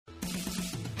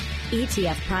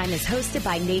ETF Prime is hosted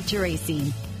by Nate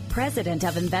Geraci, president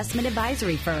of investment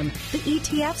advisory firm, the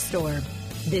ETF Store.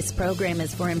 This program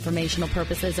is for informational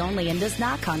purposes only and does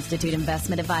not constitute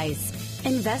investment advice.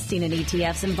 Investing in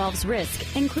ETFs involves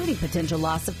risk, including potential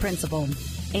loss of principal.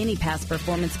 Any past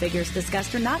performance figures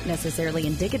discussed are not necessarily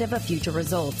indicative of future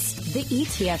results. The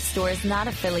ETF Store is not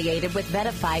affiliated with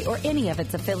VettaFi or any of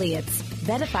its affiliates.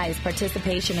 VettaFi's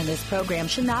participation in this program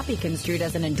should not be construed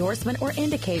as an endorsement or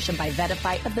indication by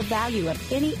VettaFi of the value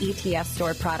of any ETF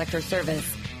Store product or service.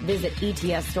 Visit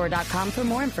etfstore.com for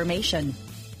more information.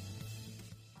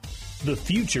 The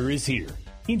future is here.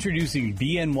 Introducing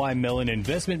BNY Mellon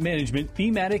Investment Management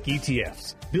Thematic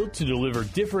ETFs, built to deliver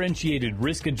differentiated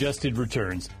risk-adjusted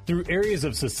returns through areas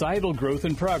of societal growth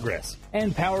and progress,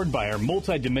 and powered by our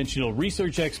multidimensional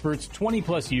research experts'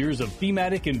 20-plus years of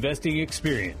thematic investing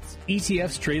experience.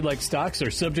 ETFs trade like stocks, are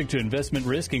subject to investment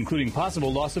risk, including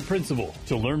possible loss of principal.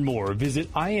 To learn more, visit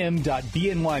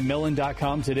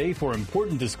im.bnymellon.com today for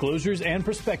important disclosures and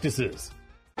prospectuses.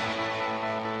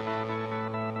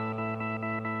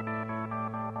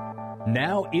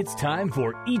 Now it's time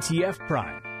for ETF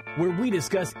Prime, where we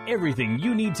discuss everything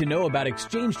you need to know about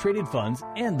exchange-traded funds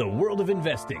and the world of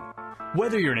investing.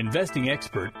 Whether you're an investing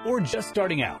expert or just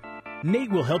starting out, Nate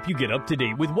will help you get up to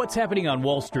date with what's happening on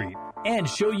Wall Street and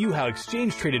show you how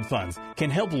exchange-traded funds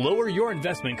can help lower your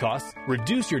investment costs,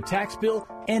 reduce your tax bill,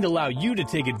 and allow you to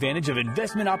take advantage of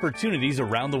investment opportunities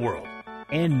around the world.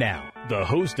 And now, the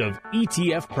host of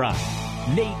ETF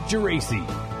Prime, Nate Geraci.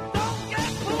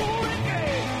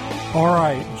 All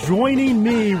right, joining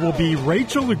me will be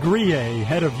Rachel Aguirre,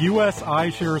 head of U.S.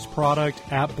 iShares product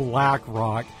at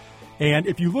BlackRock. And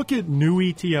if you look at new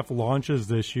ETF launches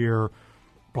this year,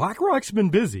 BlackRock's been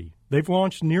busy. They've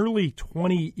launched nearly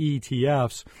 20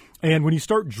 ETFs. And when you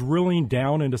start drilling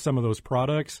down into some of those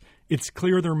products, it's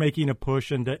clear they're making a push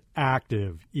into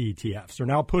active ETFs. They're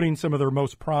now putting some of their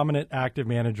most prominent active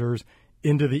managers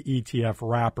into the ETF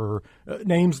wrapper.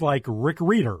 Names like Rick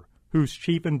Reeder, who's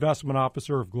Chief Investment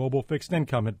Officer of Global Fixed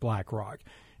Income at BlackRock,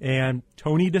 and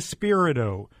Tony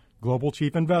DeSpirito, Global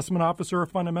Chief Investment Officer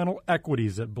of Fundamental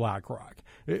Equities at BlackRock.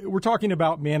 We're talking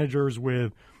about managers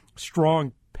with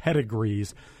strong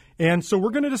pedigrees. And so we're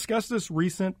going to discuss this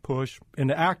recent push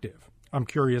into active. I'm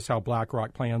curious how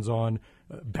BlackRock plans on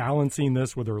balancing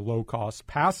this with their low-cost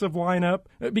passive lineup,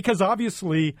 because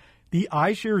obviously the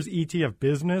iShares ETF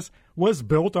business was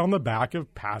built on the back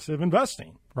of passive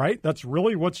investing, right? That's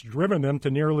really what's driven them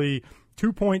to nearly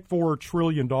 $2.4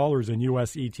 trillion in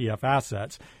U.S. ETF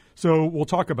assets. So we'll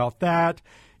talk about that.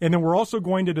 And then we're also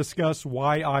going to discuss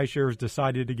why iShares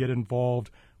decided to get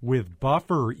involved with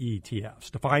buffer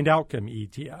ETFs, defined outcome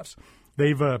ETFs.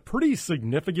 They've pretty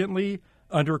significantly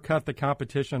undercut the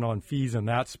competition on fees in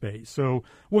that space. So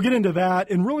we'll get into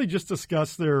that and really just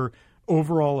discuss their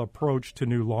overall approach to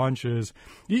new launches.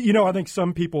 You know, I think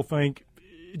some people think,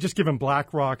 just given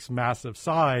BlackRock's massive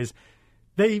size,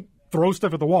 they throw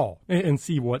stuff at the wall and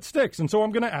see what sticks. And so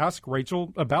I'm going to ask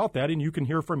Rachel about that, and you can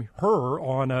hear from her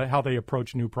on how they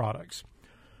approach new products.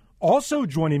 Also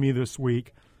joining me this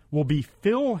week will be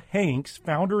Phil Hanks,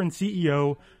 founder and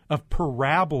CEO of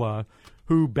Parabola,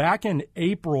 who back in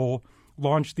April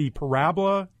launched the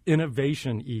Parabola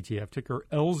Innovation ETF, ticker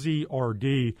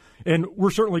LZRD. And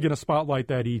we're certainly going to spotlight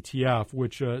that ETF,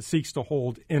 which seeks to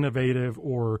hold innovative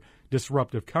or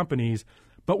disruptive companies.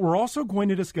 But we're also going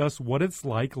to discuss what it's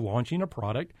like launching a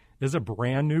product as a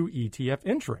brand new ETF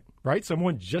entrant, right?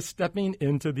 Someone just stepping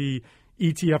into the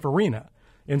ETF arena.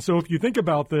 And so if you think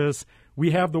about this,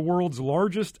 we have the world's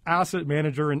largest asset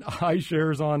manager in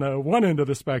iShares on one end of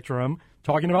the spectrum,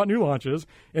 talking about new launches,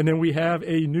 and then we have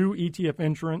a new ETF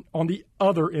entrant on the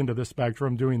other end of the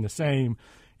spectrum doing the same.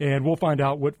 And we'll find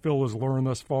out what Phil has learned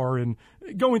thus far in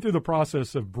going through the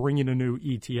process of bringing a new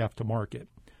ETF to market.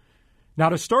 Now,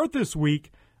 to start this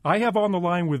week, I have on the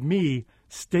line with me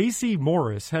Stacy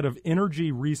Morris, head of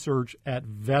energy research at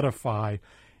VettaFi.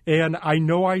 And I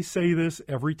know I say this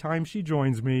every time she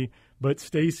joins me, but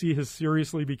Stacy has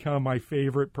seriously become my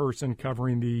favorite person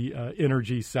covering the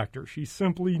energy sector. She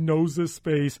simply knows this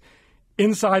space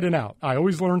inside and out. I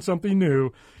always learn something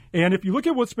new. And if you look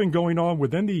at what's been going on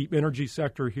within the energy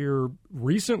sector here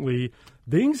recently,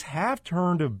 things have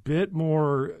turned a bit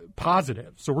more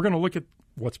positive. So we're going to look at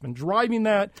what's been driving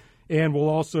that, and we'll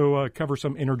also cover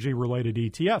some energy-related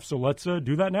ETFs. So let's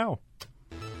do that now.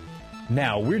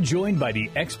 Now we're joined by the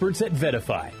experts at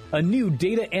Vetify, a new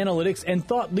data analytics and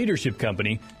thought leadership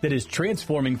company that is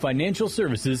transforming financial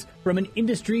services from an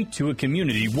industry to a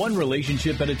community, one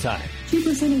relationship at a time.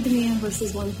 2% of demand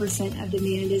versus 1% of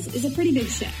demand is a pretty big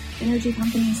shift. Energy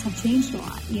companies have changed a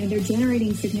lot. They're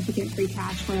generating significant free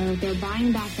cash flow. They're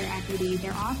buying back their equity.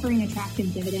 They're offering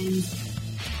attractive dividends.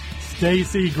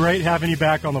 Stacey, great having you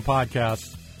back on the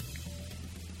podcast.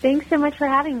 Thanks so much for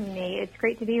having me, Nate. It's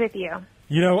great to be with you.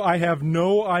 I have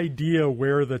no idea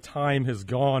where the time has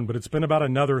gone, but it's been about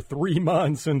another 3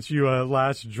 months since you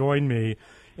last joined me.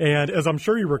 And as I'm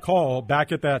sure you recall,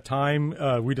 back at that time,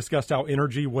 we discussed how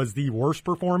energy was the worst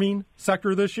performing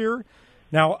sector this year.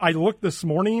 Now, I looked this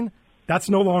morning. That's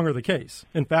no longer the case.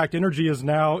 In fact, energy is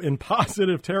now in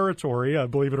positive territory,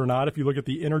 believe it or not. If you look at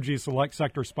the Energy Select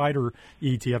Sector Spider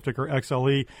ETF, ticker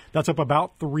XLE, that's up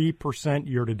about 3%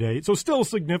 year to date. So still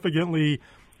significantly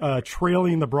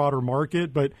trailing the broader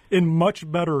market, but in much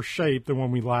better shape than when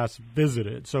we last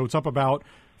visited. So it's up about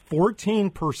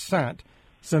 14%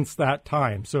 since that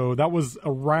time. So that was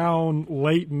around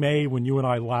late May when you and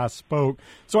I last spoke.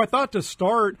 So I thought to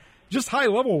start, just high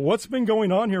level, what's been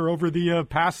going on here over the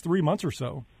past 3 months or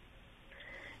so?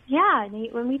 Yeah,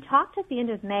 Nate, when we talked at the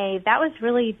end of May, that was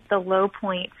really the low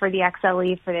point for the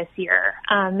XLE for this year.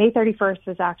 May 31st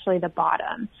was actually the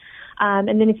bottom.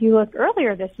 And then if you look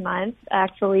earlier this month,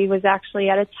 XLE was actually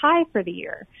at a tie for the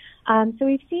year. So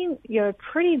we've seen a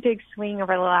pretty big swing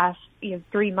over the last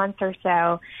 3 months or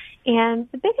so. And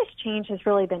the biggest change has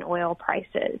really been oil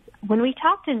prices. When we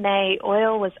talked in May,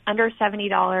 oil was under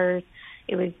 $70.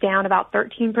 It was down about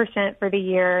 13% for the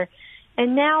year.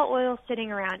 And now oil's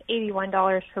sitting around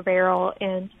 $81 per barrel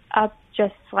and up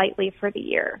just slightly for the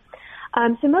year.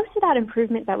 So most of that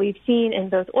improvement that we've seen in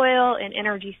both oil and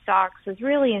energy stocks was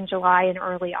really in July and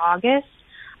early August.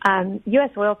 U.S.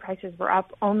 oil prices were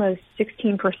up almost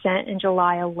 16% in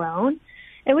July alone.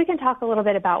 And we can talk a little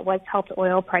bit about what's helped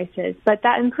oil prices, but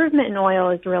that improvement in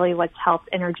oil is really what's helped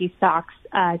energy stocks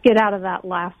get out of that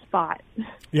last spot.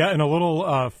 Yeah, and a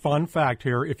little fun fact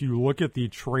here, if you look at the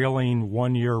trailing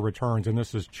one-year returns, and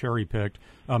this is cherry-picked,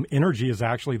 energy is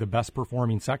actually the best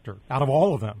performing sector out of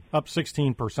all of them, up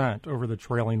 16% over the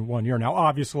trailing 1 year. Now,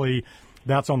 obviously,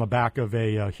 that's on the back of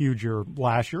a huge year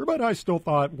last year, but I still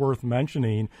thought worth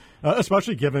mentioning,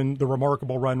 especially given the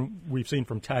remarkable run we've seen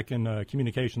from tech and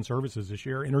communication services this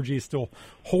year. Energy is still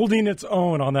holding its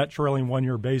own on that trailing 1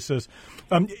 year basis.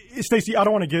 Stacey, I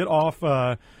don't want to get off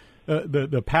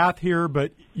the path here,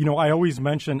 but I always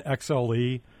mention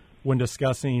XLE when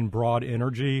discussing broad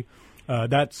energy.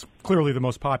 That's clearly the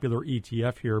most popular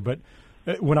ETF here, but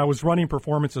when I was running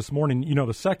performance this morning,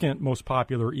 the second most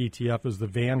popular ETF is the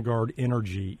Vanguard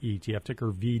Energy ETF, ticker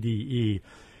VDE.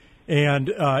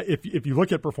 And if you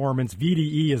look at performance,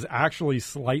 VDE is actually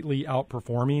slightly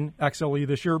outperforming XLE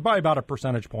this year by about a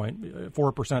percentage point,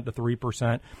 4% to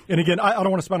 3%. And again, I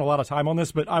don't want to spend a lot of time on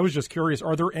this, but I was just curious,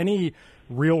 are there any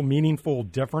real meaningful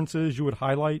differences you would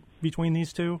highlight between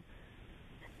these two?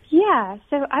 Yeah,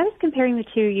 so I was comparing the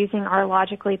two using our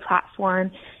Logically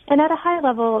platform. And at a high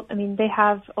level, they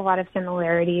have a lot of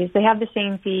similarities. They have the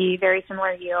same fee, very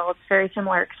similar yields, very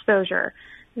similar exposure.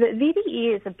 The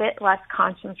VDE is a bit less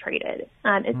concentrated.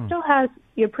 It still has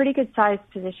pretty good sized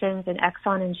positions in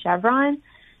Exxon and Chevron,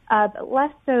 but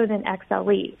less so than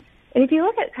XLE. And if you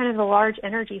look at kind of the large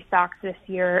energy stocks this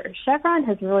year, Chevron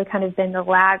has really kind of been the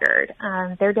laggard.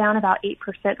 They're down about 8%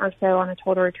 or so on a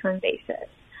total return basis.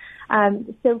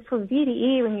 So for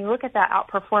VDE, when you look at that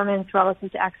outperformance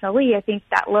relative to XLE, I think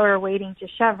that lower weighting to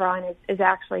Chevron is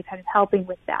actually kind of helping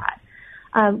with that.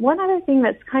 One other thing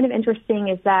that's kind of interesting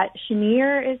is that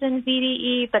Cheniere is in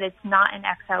VDE, but it's not in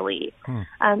XLE.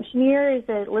 Cheniere is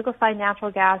a liquefied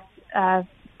natural gas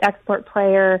export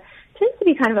player, tends to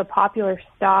be kind of a popular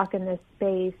stock in this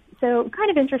space. So kind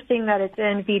of interesting that it's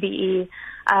in VDE,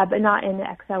 but not in the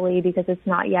XLE because it's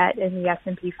not yet in the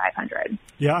S&P 500.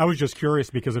 Yeah, I was just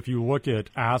curious because if you look at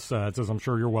assets, as I'm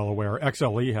sure you're well aware,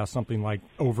 XLE has something like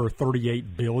over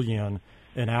 $38 billion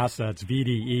in assets.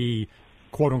 VDE,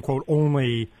 quote unquote,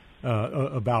 only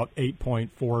about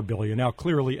 $8.4 billion. Now,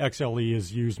 clearly, XLE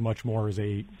is used much more as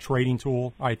a trading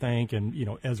tool, I think, and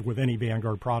as with any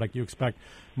Vanguard product, you expect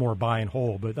more buy and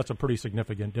hold, but that's a pretty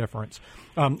significant difference.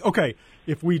 Okay,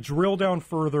 if we drill down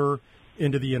further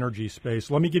into the energy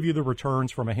space, let me give you the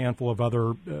returns from a handful of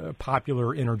other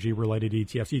popular energy-related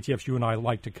ETFs you and I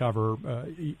like to cover,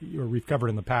 or we've covered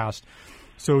in the past.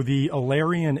 So the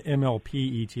Alerian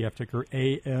MLP ETF, ticker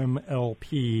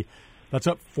AMLP, that's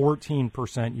up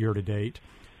 14% year to date.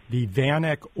 The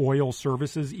VanEck Oil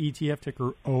Services ETF,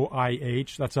 ticker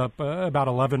OIH, that's up about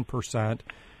 11%.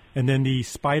 and then the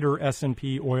Spider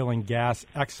S&P Oil and Gas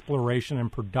Exploration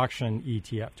and Production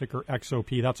ETF, ticker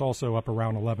XOP. That's also up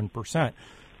around 11%.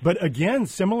 But again,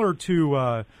 similar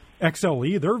to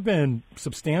XLE, there have been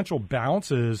substantial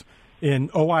bounces in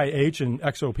OIH and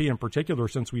XOP in particular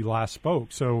since we last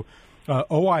spoke. So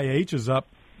OIH is up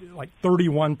like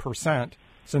 31%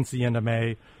 since the end of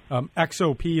May.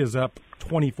 XOP is up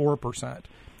 24%.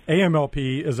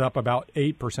 AMLP is up about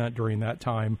 8% during that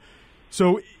time.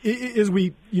 So as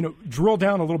we drill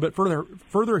down a little bit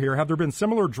further here, have there been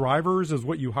similar drivers as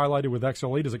what you highlighted with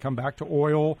XLE? Does it come back to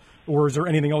oil, or is there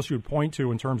anything else you would point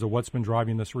to in terms of what's been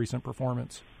driving this recent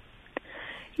performance?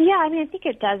 Yeah, I mean, I think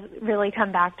it does really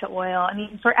come back to oil. I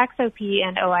mean, for XOP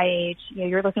and OIH,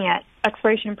 you're looking at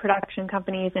exploration and production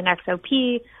companies in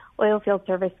XOP, oil field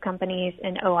service companies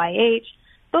in OIH.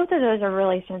 Both of those are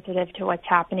really sensitive to what's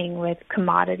happening with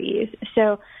commodities.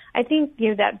 So I think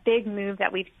that big move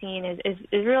that we've seen is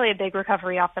really a big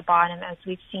recovery off the bottom as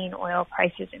we've seen oil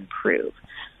prices improve.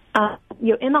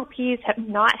 MLPs have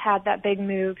not had that big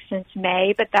move since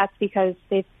May, but that's because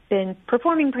they've been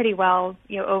performing pretty well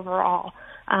overall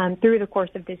through the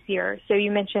course of this year. So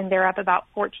you mentioned they're up about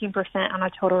 14% on a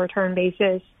total return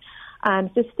basis.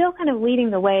 So still kind of leading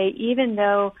the way, even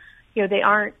though they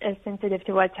aren't as sensitive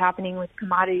to what's happening with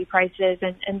commodity prices,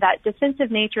 and that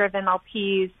defensive nature of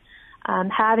MLPs,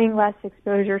 having less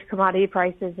exposure to commodity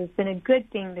prices has been a good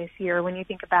thing this year when you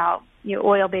think about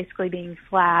oil basically being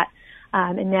flat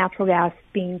and natural gas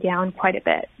being down quite a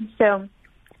bit. So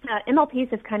MLPs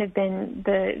have kind of been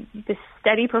the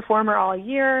steady performer all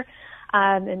year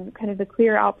and kind of the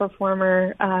clear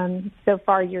outperformer so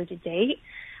far year to date.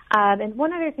 And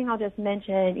one other thing I'll just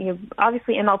mention,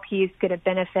 obviously MLPs get a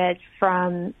benefit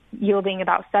from yielding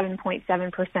about 7.7%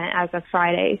 as of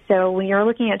Friday. So when you're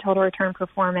looking at total return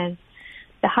performance,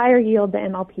 the higher yield the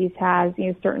MLPs has,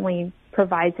 certainly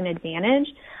provides an advantage.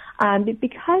 But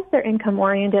because they're income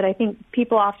oriented, I think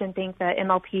people often think that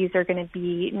MLPs are going to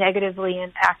be negatively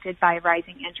impacted by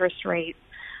rising interest rates.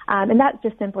 And that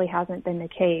just simply hasn't been the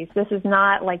case. This is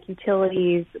not like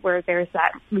utilities where there's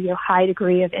that high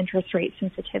degree of interest rate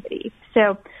sensitivity.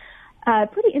 So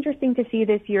pretty interesting to see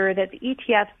this year that the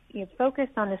ETFs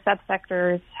focused on the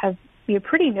subsectors have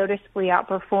pretty noticeably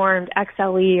outperformed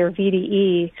XLE or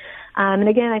VDE. And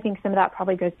again, I think some of that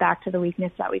probably goes back to the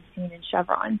weakness that we've seen in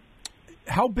Chevron.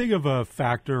 How big of a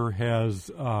factor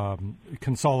has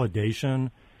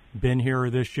consolidation been here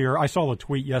this year? I saw a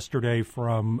tweet yesterday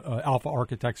from Alpha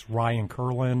Architects Ryan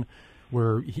Kurland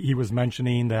where he was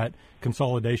mentioning that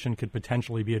consolidation could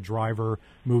potentially be a driver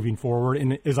moving forward.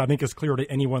 And as I think is clear to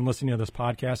anyone listening to this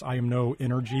podcast, I am no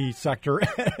energy sector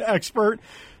expert,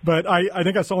 but I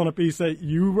think I saw in a piece that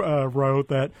you wrote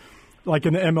that, like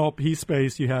in the MLP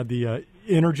space, you had the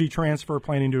Energy Transfer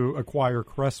planning to acquire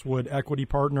Crestwood Equity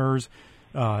Partners,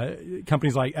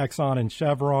 companies like Exxon and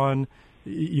Chevron,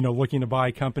 looking to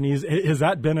buy companies. Has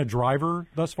that been a driver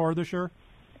thus far this year?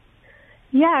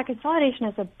 Yeah, consolidation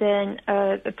has been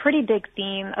a pretty big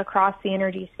theme across the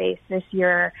energy space this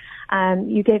year.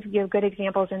 You gave good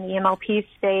examples in the MLP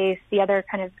space. The other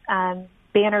kind of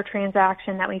banner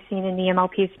transaction that we've seen in the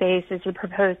MLP space is the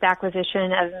proposed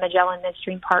acquisition of Magellan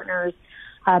Midstream Partners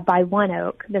by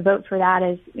ONEOK. The vote for that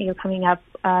is coming up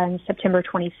on September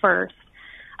 21st.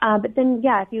 But then,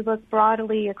 if you look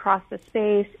broadly across the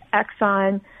space,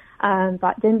 Exxon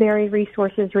bought Denbury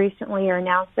Resources recently or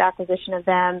announced the acquisition of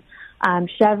them.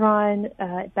 Chevron,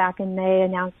 back in May,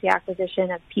 announced the acquisition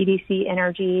of PDC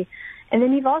Energy. And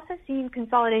then you've also seen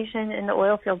consolidation in the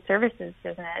oil field services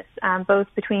business, both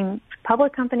between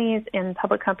public companies and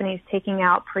public companies taking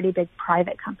out pretty big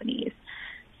private companies.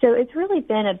 So it's really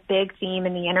been a big theme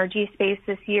in the energy space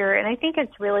this year, and I think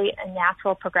it's really a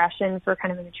natural progression for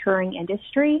kind of a maturing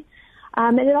industry.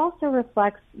 And it also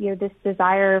reflects, this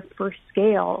desire for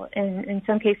scale and in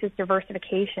some cases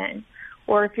diversification.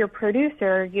 Or if you're a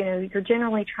producer, you're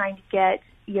generally trying to get,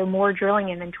 more drilling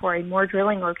inventory, more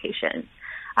drilling locations.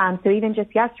 So even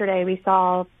just yesterday, we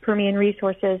saw Permian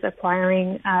Resources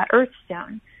acquiring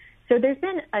Earthstone. So there's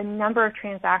been a number of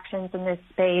transactions in this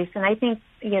space, and I think,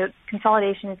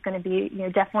 consolidation is going to be,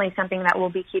 definitely something that we'll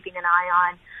be keeping an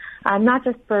eye on, not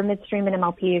just for midstream and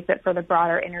MLPs, but for the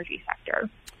broader energy sector.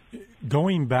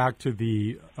 Going back to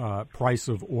the price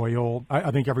of oil,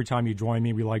 I think every time you join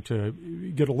me, we like to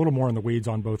get a little more in the weeds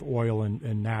on both oil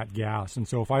and nat gas. And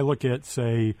so if I look at,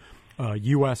 say,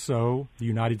 USO, the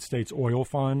United States Oil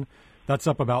Fund, that's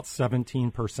up about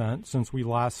 17% since we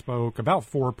last spoke, about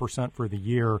 4% for the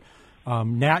year.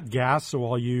 Nat gas, so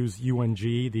I'll use UNG,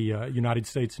 the United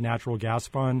States Natural Gas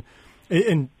Fund.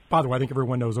 And by the way, I think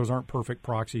everyone knows those aren't perfect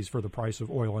proxies for the price of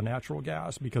oil and natural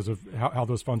gas because of how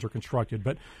those funds are constructed.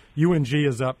 But UNG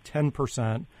is up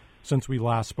 10% since we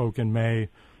last spoke in May.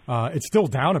 It's still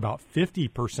down about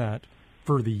 50%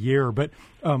 for the year. But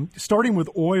starting with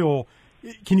oil,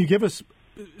 can you give us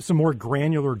some more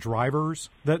granular drivers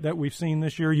that we've seen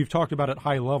this year? You've talked about at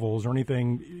high levels. Is there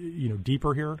anything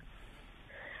deeper here?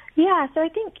 Yeah, so I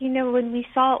think, when we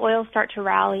saw oil start to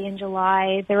rally in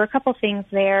July, there were a couple things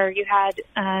there. You had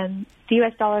the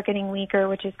U.S. dollar getting weaker,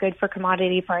 which is good for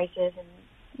commodity prices,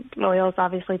 and oil is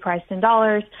obviously priced in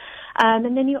dollars.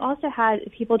 And then you also had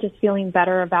people just feeling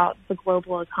better about the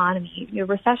global economy.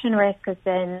 Recession risk has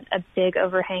been a big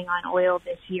overhang on oil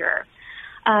this year.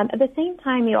 At the same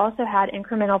time, you also had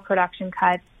incremental production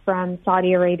cuts from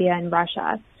Saudi Arabia and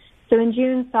Russia. So in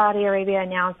June, Saudi Arabia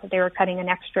announced that they were cutting an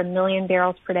extra 1 million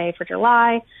barrels per day for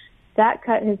July. That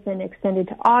cut has been extended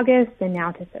to August and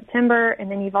now to September.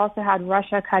 And then you've also had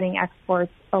Russia cutting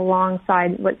exports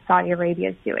alongside what Saudi Arabia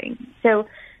is doing. So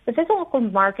the physical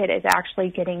market is actually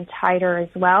getting tighter as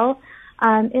well.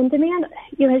 And demand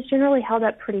has generally held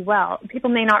up pretty well. People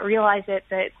may not realize it,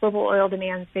 but global oil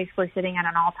demand is basically sitting at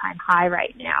an all-time high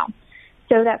right now.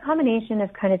 So that combination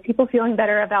of kind of people feeling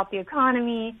better about the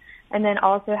economy and then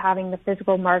also having the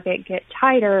physical market get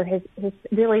tighter has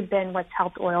really been what's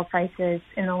helped oil prices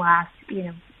in the last,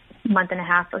 month and a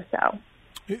half or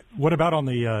so. What about on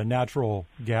the natural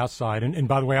gas side? And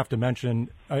by the way, I have to mention,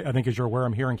 I think as you're aware,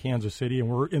 I'm here in Kansas City, and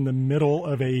we're in the middle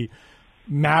of a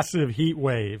massive heat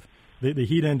wave. The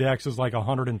heat index is like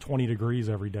 120 degrees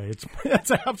every day.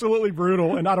 It's absolutely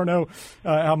brutal, and I don't know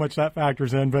how much that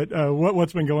factors in. But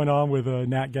what's been going on with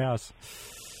nat gas?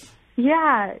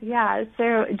 Yeah.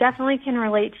 So definitely can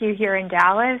relate to you here in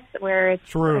Dallas, where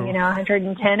it's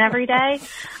 110 every day.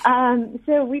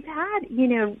 So we've had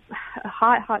a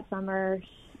hot summer,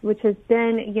 which has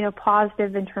been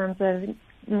positive in terms of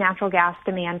natural gas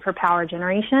demand for power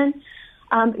generation.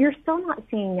 You're still not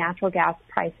seeing natural gas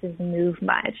prices move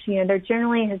much. There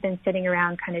generally has been sitting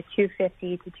around kind of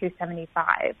 $2.50 to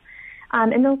 $2.75.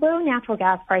 And the low natural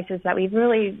gas prices that we've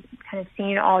really kind of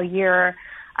seen all year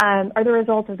are the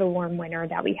result of the warm winter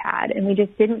that we had. And we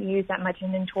just didn't use that much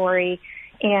inventory.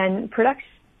 And production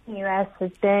in the U.S.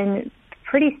 has been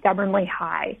pretty stubbornly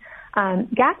high.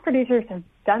 Gas producers have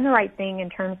done the right thing in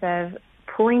terms of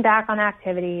pulling back on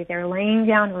activity. They're laying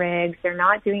down rigs. They're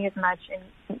not doing as much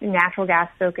in natural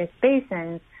gas-focused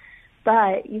basins.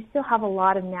 But you still have a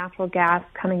lot of natural gas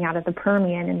coming out of the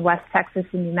Permian in West Texas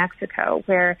and New Mexico,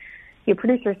 where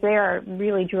producers there are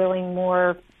really drilling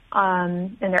more,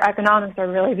 and their economics are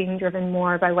really being driven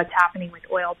more by what's happening with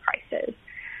oil prices.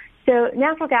 So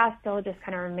natural gas still just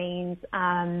kind of remains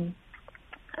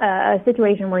a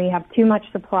situation where you have too much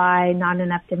supply, not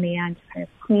enough demand to kind of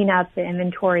clean up the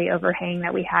inventory overhang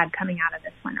that we had coming out of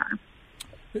this winter.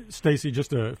 Stacey,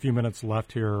 just a few minutes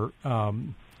left here.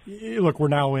 Look, we're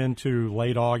now into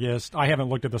late August. I haven't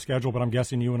looked at the schedule, but I'm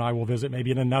guessing you and I will visit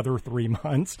maybe in another 3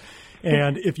 months.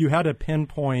 And if you had to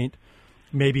pinpoint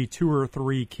maybe 2 or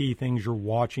 3 key things you're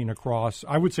watching across,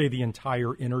 I would say the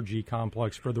entire energy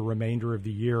complex for the remainder of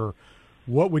the year,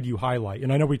 what would you highlight?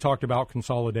 And I know we talked about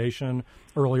consolidation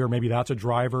earlier. Maybe that's a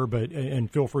driver, and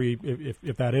feel free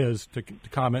if that is to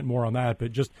comment more on that.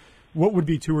 But just what would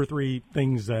be 2 or 3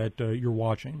 things that you're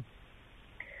watching?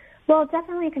 Well,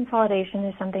 definitely consolidation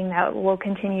is something that we'll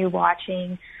continue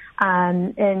watching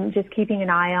and just keeping an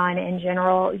eye on in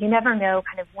general. You never know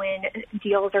kind of when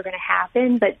deals are going to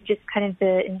happen, but just kind of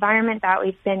the environment that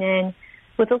we've been in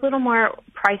with a little more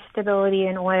price stability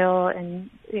in oil and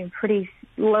pretty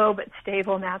low but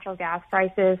stable natural gas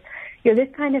prices, this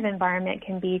kind of environment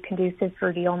can be conducive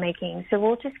for deal making. So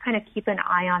we'll just kind of keep an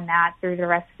eye on that through the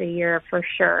rest of the year for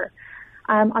sure.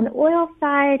 On the oil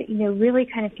side, really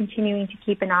kind of continuing to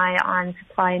keep an eye on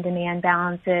supply and demand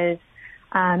balances.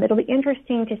 It'll be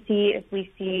interesting to see if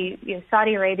we see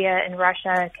Saudi Arabia and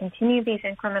Russia continue these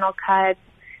incremental cuts.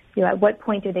 At what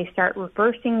point do they start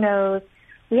reversing those?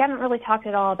 We haven't really talked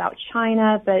at all about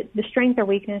China, but the strength or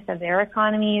weakness of their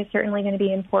economy is certainly going to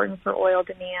be important for oil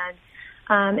demand.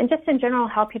 And just in general,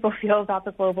 how people feel about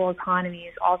the global economy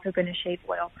is also going to shape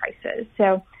oil prices.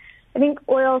 So I think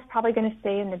oil is probably going to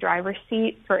stay in the driver's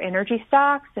seat for energy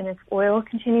stocks, and if oil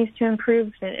continues to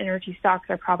improve, then energy stocks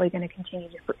are probably going to continue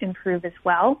to improve as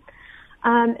well.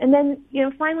 And then,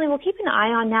 finally, we'll keep an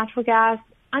eye on natural gas.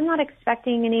 I'm not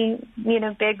expecting any,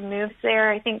 big moves there.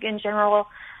 I think in general,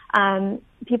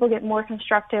 people get more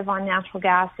constructive on natural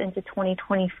gas into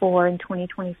 2024 and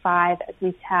 2025 as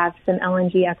we have some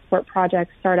LNG export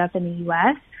projects start up in the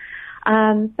U.S.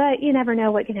 But you never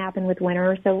know what can happen with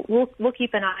winter, so we'll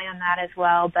keep an eye on that as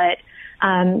well. But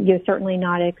you're certainly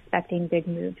not expecting big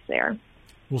moves there.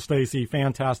 Well, Stacey,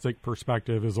 fantastic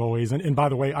perspective as always. And by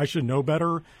the way, I should know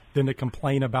better than to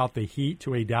complain about the heat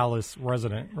to a Dallas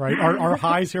resident, right? Our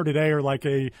highs here today are like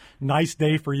a nice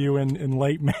day for you in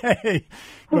late May.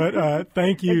 But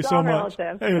thank you so much.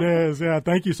 Relative. It is. Yeah.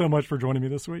 Thank you so much for joining me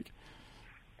this week.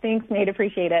 Thanks, Nate.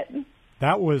 Appreciate it.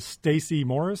 That was Stacey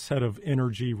Morris, head of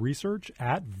energy research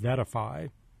at Vetify.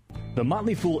 The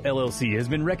Motley Fool LLC has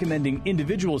been recommending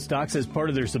individual stocks as part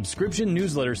of their subscription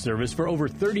newsletter service for over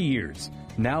 30 years.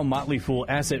 Now Motley Fool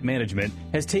Asset Management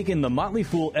has taken the Motley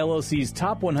Fool LLC's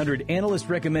top 100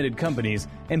 analyst-recommended companies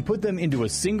and put them into a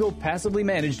single passively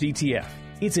managed ETF.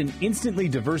 It's an instantly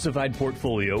diversified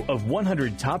portfolio of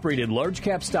 100 top-rated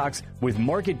large-cap stocks with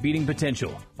market-beating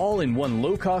potential, all in one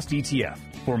low-cost ETF.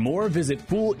 For more, visit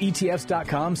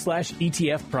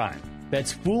fooletfs.com/ETF Prime.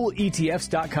 That's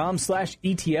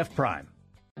fooletfs.com/ETF Prime.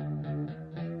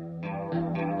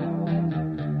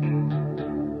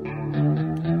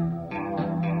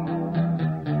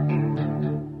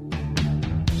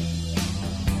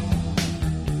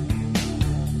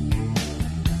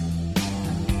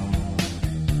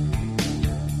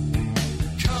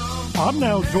 I'm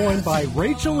now joined by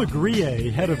Rachel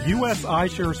Aguirre, head of U.S.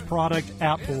 iShares product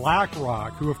at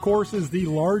BlackRock, who, of course, is the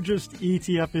largest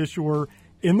ETF issuer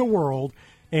in the world.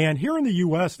 And here in the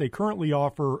U.S., they currently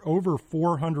offer over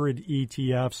 400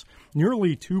 ETFs,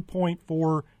 nearly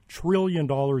 $2.4 trillion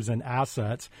in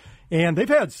assets. And they've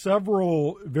had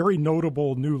several very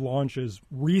notable new launches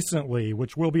recently,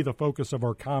 which will be the focus of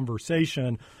our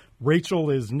conversation. Rachel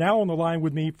is now on the line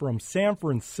with me from San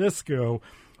Francisco.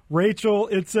 Rachel,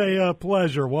 it's a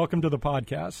pleasure. Welcome to the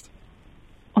podcast.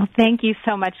 Well, thank you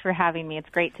so much for having me. It's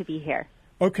great to be here.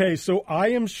 Okay, so I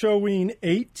am showing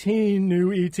 18 new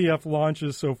ETF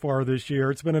launches so far this year.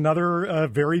 It's been another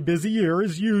very busy year,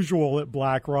 as usual, at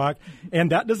BlackRock.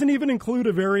 And that doesn't even include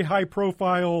a very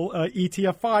high-profile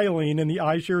ETF filing in the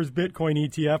iShares Bitcoin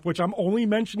ETF, which I'm only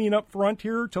mentioning up front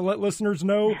here to let listeners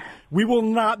know we will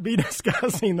not be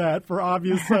discussing that for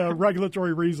obvious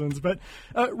regulatory reasons. But,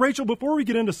 Rachel, before we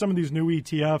get into some of these new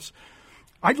ETFs,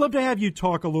 I'd love to have you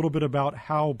talk a little bit about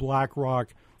how BlackRock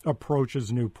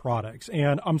approaches new products.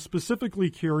 And I'm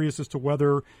specifically curious as to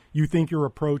whether you think your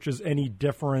approach is any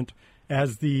different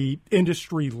as the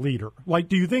industry leader. Like,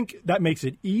 do you think that makes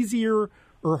it easier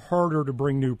or harder to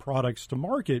bring new products to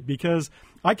market? Because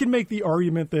I can make the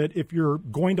argument that if you're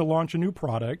going to launch a new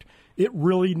product, it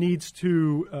really needs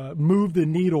to move the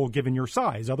needle given your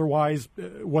size. Otherwise,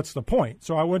 what's the point?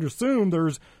 So I would assume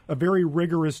there's a very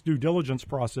rigorous due diligence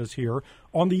process here.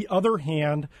 On the other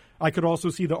hand, I could also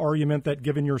see the argument that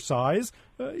given your size,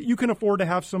 you can afford to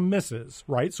have some misses,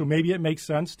 right? So maybe it makes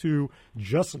sense to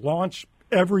just launch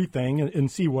everything and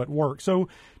see what works. So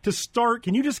to start,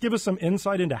 can you just give us some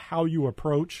insight into how you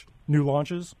approach new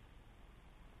launches?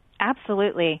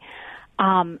 Absolutely.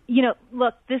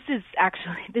 Look, this is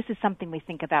something we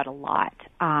think about a lot.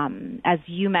 As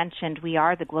you mentioned, we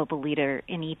are the global leader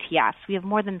in ETFs. We have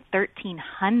more than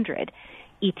 1,300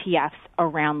 ETFs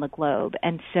around the globe.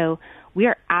 And so we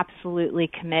are absolutely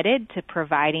committed to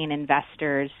providing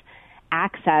investors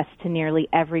access to nearly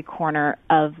every corner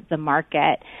of the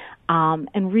market.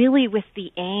 And really with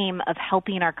the aim of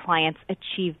helping our clients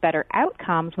achieve better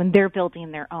outcomes when they're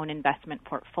building their own investment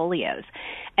portfolios.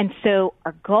 And so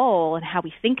our goal and how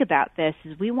we think about this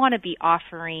is we want to be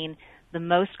offering the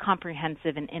most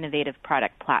comprehensive and innovative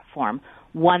product platform,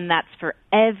 one that's for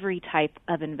every type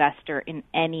of investor in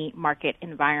any market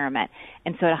environment.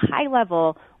 And so at a high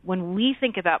level, when we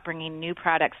think about bringing new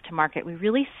products to market, we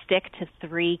really stick to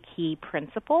three key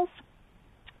principles.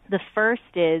 The first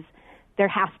is there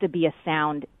has to be a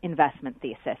sound investment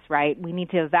thesis, right? We need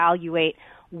to evaluate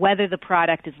whether the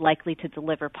product is likely to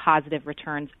deliver positive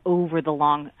returns over the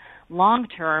long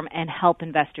term and help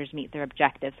investors meet their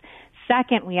objectives.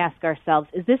 Second, we ask ourselves,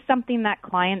 is this something that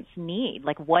clients need?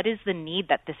 Like, what is the need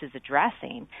that this is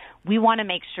addressing? We want to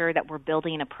make sure that we're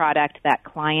building a product that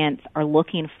clients are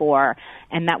looking for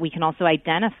and that we can also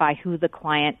identify who the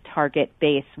client target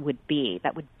base would be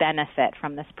that would benefit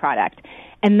from this product.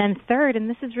 And then third, and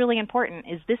this is really important,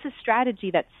 is this a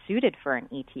strategy that's suited for an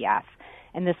ETF?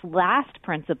 And this last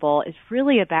principle is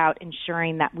really about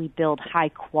ensuring that we build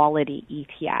high-quality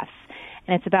ETFs.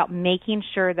 And it's about making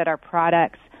sure that our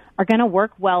products are going to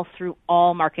work well through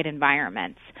all market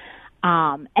environments.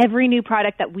 Every new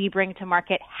product that we bring to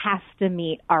market has to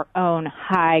meet our own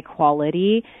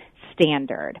high-quality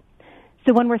standard.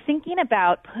 So when we're thinking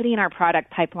about putting our product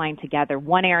pipeline together,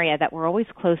 one area that we're always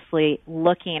closely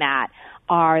looking at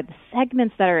are the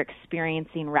segments that are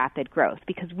experiencing rapid growth,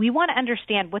 because we want to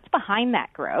understand what's behind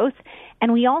that growth,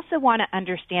 and we also want to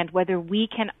understand whether we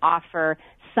can offer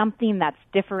something that's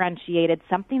differentiated,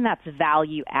 something that's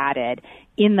value added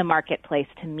in the marketplace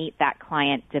to meet that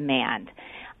client demand.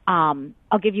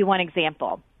 I'll give you one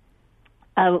example.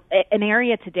 An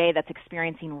area today that's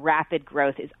experiencing rapid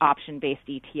growth is option-based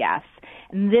ETFs.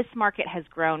 And this market has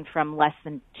grown from less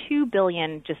than $2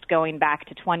 billion just going back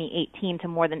to 2018 to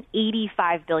more than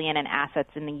 $85 billion in assets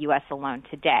in the U.S. alone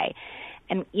today.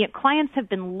 And clients have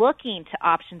been looking to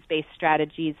options-based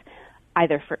strategies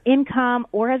either for income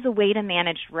or as a way to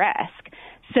manage risk.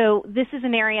 So this is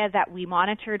an area that we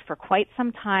monitored for quite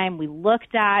some time. We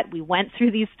looked at, we went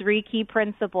through these 3 key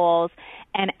principles,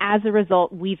 and as a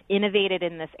result, we've innovated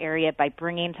in this area by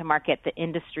bringing to market the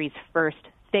industry's first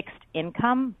fixed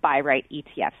income buy right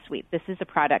ETF suite. This is a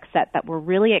product set that we're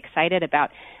really excited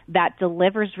about that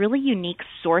delivers really unique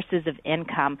sources of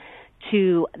income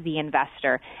to the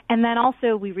investor. And then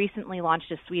also we recently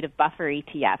launched a suite of buffer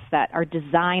ETFs that are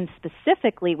designed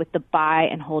specifically with the buy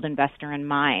and hold investor in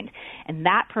mind. And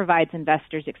that provides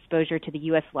investors exposure to the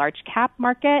U.S. large cap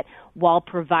market while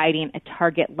providing a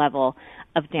target level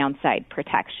of downside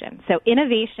protection. So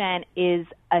innovation is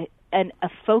a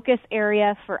focus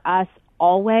area for us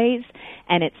always,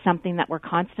 and it's something that we're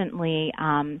constantly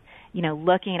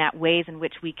looking at ways in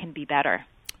which we can be better.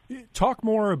 Talk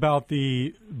more about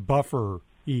the buffer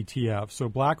ETF. So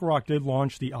BlackRock did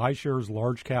launch the iShares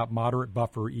Large Cap Moderate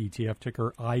Buffer ETF,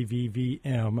 ticker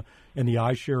IVVM, and the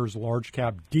iShares Large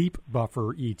Cap Deep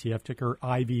Buffer ETF, ticker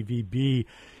IVVB.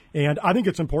 And I think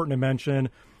it's important to mention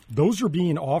those are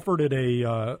being offered at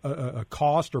a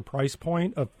cost or price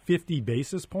point of 50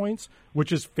 basis points,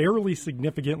 which is fairly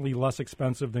significantly less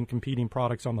expensive than competing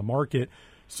products on the market.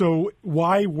 So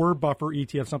why were buffer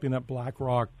ETFs something that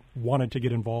BlackRock wanted to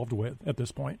get involved with at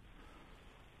this point?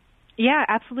 Yeah,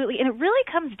 absolutely. And it really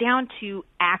comes down to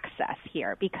access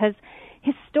here, because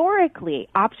historically,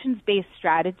 options-based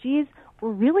strategies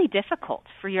were really difficult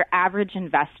for your average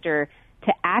investor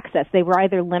to access. They were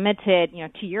either limited,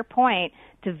 to your point,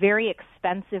 to very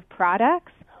expensive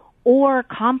products or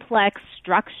complex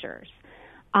structures.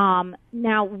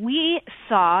 Now, we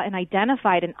saw and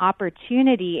identified an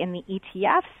opportunity in the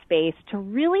ETF space to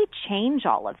really change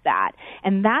all of that.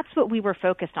 And that's what we were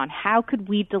focused on. How could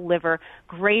we deliver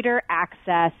greater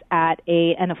access at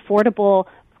an affordable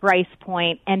price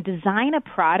point and design a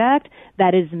product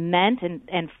that is meant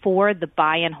and for the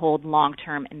buy and hold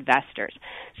long-term investors?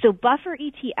 So buffer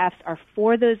ETFs are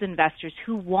for those investors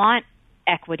who want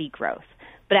equity growth,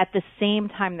 but at the same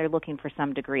time they're looking for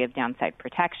some degree of downside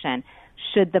protection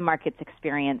should the markets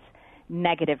experience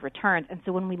negative returns. And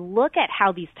so when we look at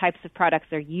how these types of products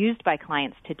are used by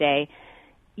clients today,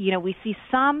 we see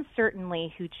some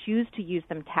certainly who choose to use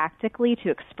them tactically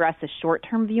to express a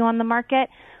short-term view on the market,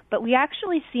 but we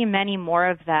actually see many more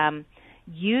of them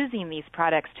using these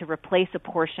products to replace a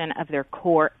portion of their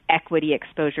core equity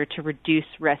exposure to reduce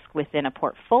risk within a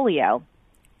portfolio.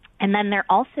 And then they're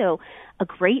also a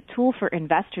great tool for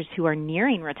investors who are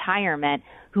nearing retirement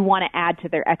who want to add to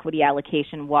their equity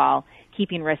allocation while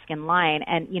keeping risk in line.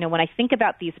 And, when I think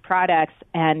about these products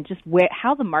and just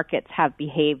how the markets have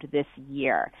behaved this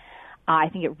year, I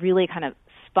think it really kind of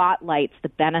spotlights the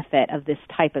benefit of this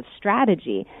type of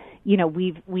strategy.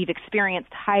 We've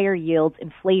experienced higher yields,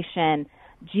 inflation,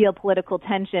 geopolitical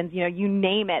tensions, you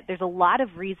name it. There's a lot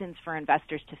of reasons for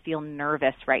investors to feel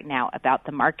nervous right now about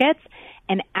the markets.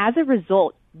 And as a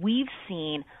result, we've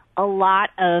seen a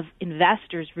lot of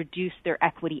investors reduce their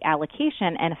equity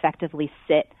allocation and effectively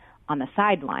sit on the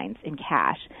sidelines in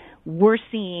cash. We're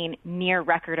seeing near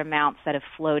record amounts that have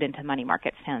flowed into money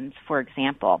market funds, for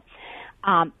example.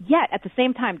 Yet, at the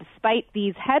same time, despite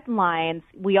these headlines,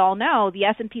 we all know the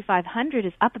S&P 500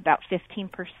 is up about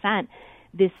 15%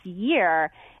 this year.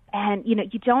 And,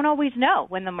 you don't always know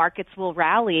when the markets will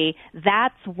rally.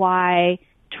 That's why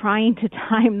trying to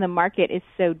time the market is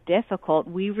so difficult.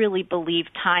 We really believe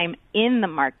time in the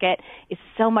market is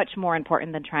so much more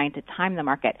important than trying to time the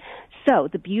market. So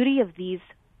the beauty of these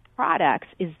products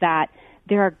is that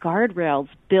there are guardrails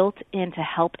built in to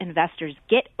help investors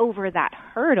get over that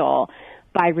hurdle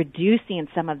by reducing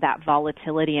some of that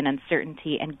volatility and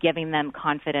uncertainty and giving them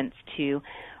confidence to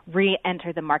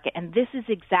re-enter the market. And this is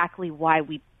exactly why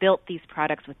we built these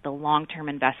products with the long-term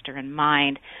investor in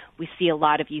mind. We see a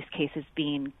lot of use cases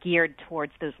being geared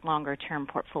towards those longer-term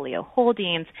portfolio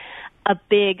holdings. A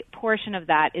big portion of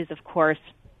that is, of course,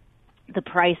 the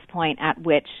price point at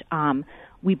which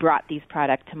we brought these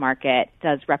products to market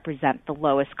does represent the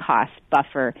lowest cost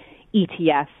buffer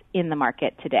ETFs in the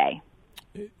market today.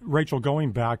 Rachel,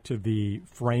 going back to the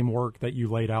framework that you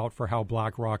laid out for how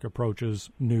BlackRock approaches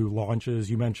new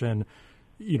launches, you mentioned,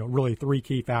 really three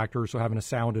key factors. So having a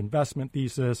sound investment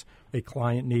thesis, a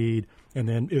client need, and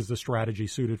then is the strategy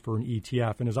suited for an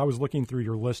ETF? And as I was looking through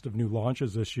your list of new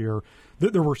launches this year,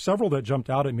 there were several that jumped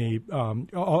out at me.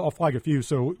 I'll flag a few.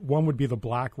 So one would be the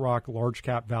BlackRock Large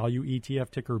Cap Value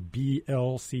ETF, ticker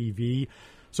BLCV.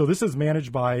 So this is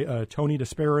managed by Tony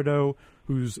DeSpirito,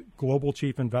 who's Global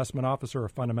Chief Investment Officer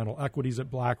of Fundamental Equities at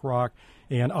BlackRock.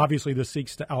 And obviously this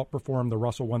seeks to outperform the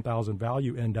Russell 1000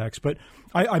 Value Index. But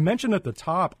I mentioned at the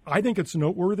top, I think it's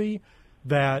noteworthy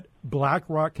that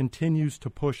BlackRock continues to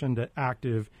push into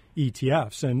active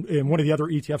ETFs. And one of the other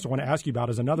ETFs I want to ask you about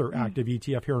is another active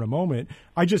ETF here in a moment.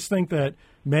 I just think that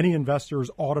many investors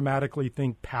automatically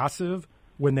think passive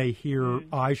when they hear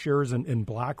iShares and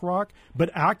BlackRock, but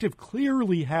active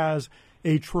clearly has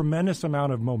a tremendous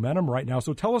amount of momentum right now.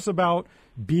 So tell us about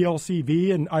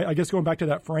BLCV, and I guess going back to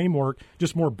that framework,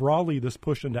 just more broadly, this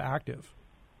push into active.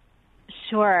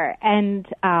 Sure, and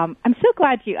I'm so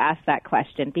glad you asked that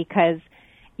question because,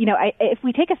 if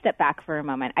we take a step back for a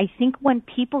moment, I think when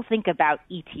people think about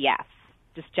ETFs,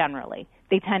 just generally,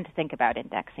 they tend to think about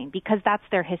indexing because that's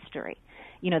their history.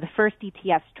 The first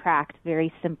ETFs tracked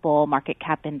very simple market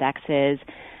cap indexes.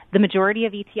 The majority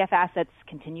of ETF assets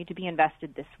continue to be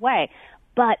invested this way.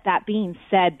 But that being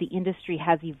said, the industry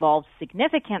has evolved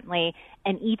significantly,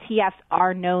 and ETFs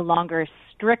are no longer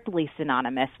strictly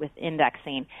synonymous with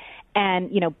indexing.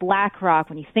 And, BlackRock,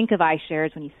 when you think of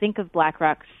iShares, when you think of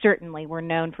BlackRock, certainly we're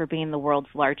known for being the world's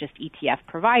largest ETF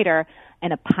provider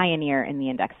and a pioneer in the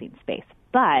indexing space.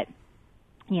 But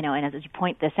and as you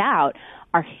point this out,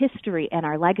 our history and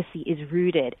our legacy is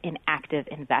rooted in active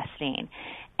investing.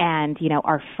 And,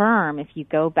 our firm, if you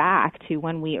go back to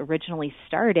when we originally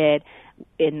started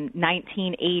in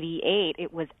 1988,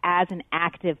 it was as an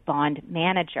active bond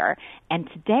manager. And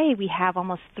today we have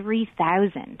almost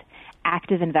 3,000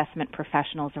 active investment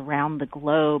professionals around the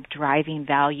globe driving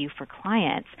value for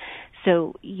clients.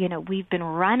 So, we've been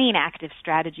running active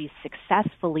strategies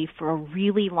successfully for a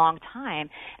really long time.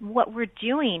 And what we're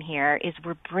doing here is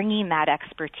we're bringing that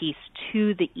expertise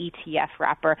to the ETF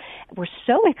wrapper. We're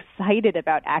so excited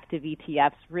about active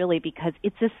ETFs, really, because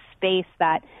it's a space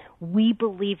that we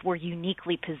believe we're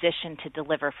uniquely positioned to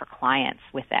deliver for clients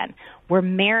within. We're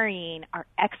marrying our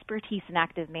expertise in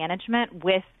active management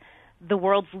with the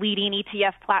world's leading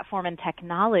ETF platform and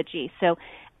technology. So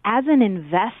as an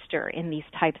investor in these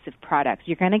types of products,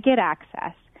 you're going to get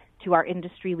access to our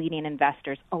industry-leading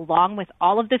investors, along with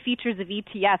all of the features of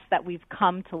ETFs that we've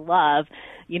come to love,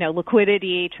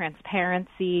 liquidity,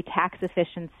 transparency, tax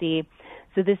efficiency.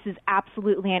 So this is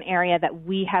absolutely an area that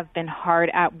we have been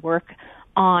hard at work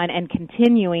on and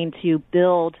continuing to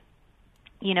build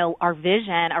our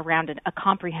vision around a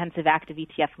comprehensive active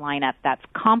ETF lineup that's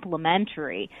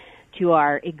complementary to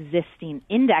our existing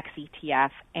index ETF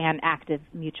and active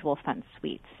mutual fund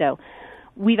suite. So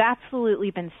we've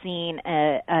absolutely been seeing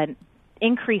an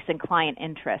increase in client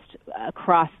interest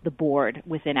across the board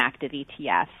within active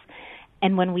ETFs.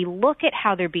 And when we look at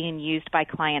how they're being used by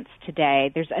clients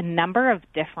today, there's a number of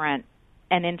different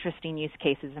and interesting use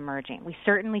cases emerging. We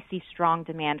certainly see strong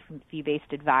demand from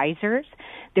fee-based advisors.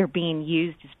 They're being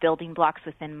used as building blocks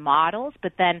within models,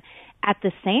 but then at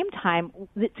the same time,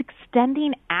 it's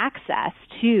extending access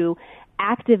to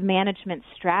active management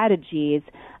strategies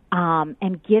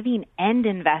and giving end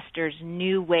investors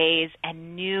new ways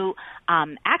and new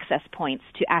access points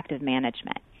to active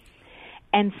management.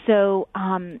 And so,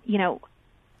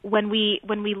 when we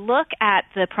look at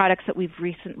the products that we've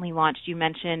recently launched, you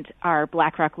mentioned our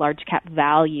BlackRock Large Cap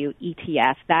Value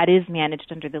ETF. That is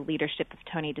managed under the leadership of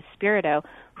Tony DeSpirito,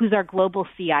 who's our global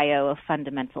CIO of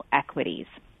Fundamental Equities.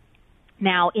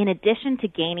 Now, in addition to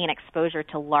gaining exposure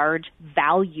to large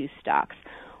value stocks,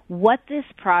 what this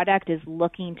product is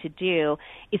looking to do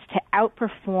is to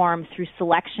outperform through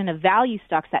selection of value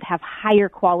stocks that have higher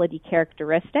quality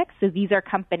characteristics. So these are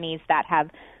companies that have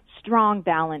strong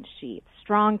balance sheets,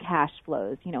 strong cash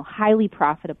flows, highly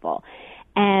profitable.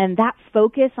 And that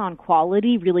focus on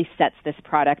quality really sets this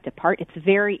product apart. It's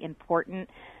very important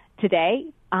today,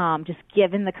 just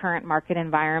given the current market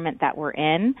environment that we're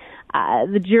in.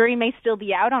 The jury may still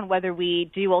be out on whether we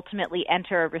do ultimately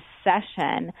enter a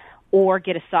recession or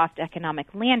get a soft economic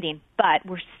landing, but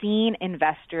we're seeing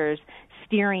investors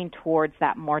steering towards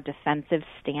that more defensive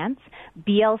stance.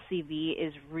 BLCV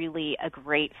is really a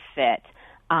great fit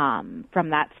from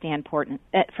that standpoint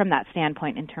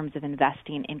in terms of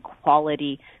investing in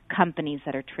quality companies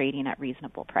that are trading at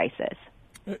reasonable prices.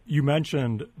 You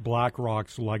mentioned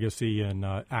BlackRock's legacy in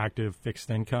active fixed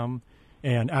income.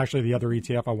 And actually, the other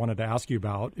ETF I wanted to ask you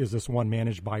about is this one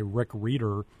managed by Rick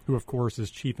Reeder, who, of course,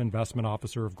 is Chief Investment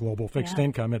Officer of Global Fixed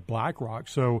Income at BlackRock.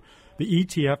 So the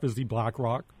ETF is the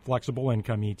BlackRock Flexible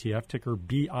Income ETF, ticker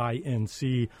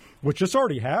BINC, which just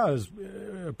already has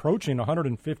approaching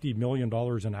 $150 million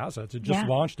in assets. It just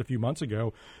launched a few months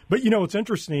ago. But, it's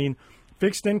interesting.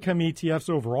 Fixed income ETFs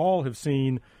overall have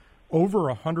seen over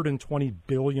 $120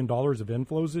 billion of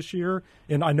inflows this year.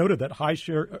 And I noted that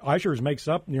iShares makes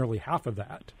up nearly half of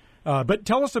that. But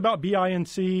tell us about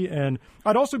BINC, and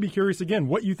I'd also be curious, again,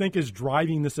 what you think is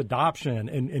driving this adoption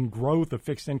and growth of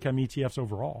fixed income ETFs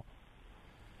overall.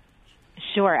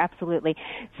 Sure, absolutely.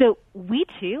 So we,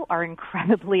 too, are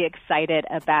incredibly excited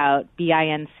about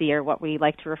BINC, or what we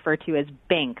like to refer to as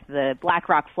BINC, the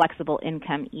BlackRock Flexible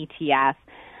Income ETF.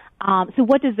 So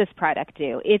what does this product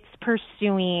do? It's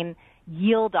pursuing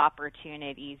yield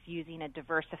opportunities using a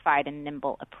diversified and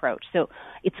nimble approach. So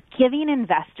it's giving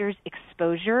investors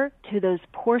exposure to those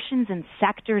portions and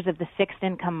sectors of the fixed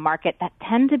income market that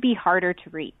tend to be harder to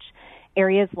reach,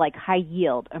 areas like high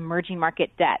yield, emerging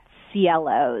market debt,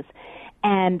 CLOs.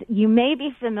 And you may be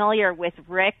familiar with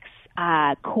Rick's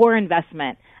core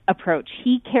investment approach.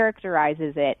 He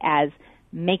characterizes it as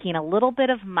making a little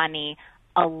bit of money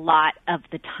a lot of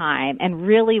the time. And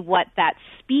really what that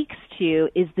speaks to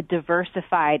is the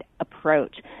diversified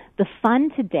approach. The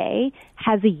fund today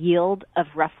has a yield of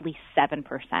roughly 7%.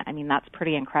 I mean, that's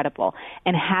pretty incredible,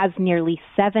 and has nearly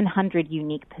 700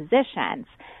 unique positions.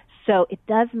 So it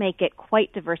does make it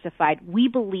quite diversified. We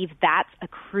believe that's a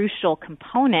crucial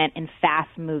component in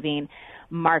fast-moving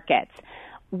markets.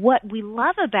 What we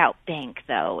love about BINC,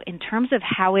 though, in terms of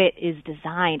how it is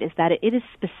designed, is that it is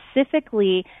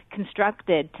specifically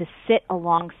constructed to sit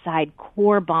alongside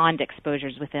core bond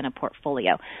exposures within a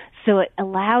portfolio. So it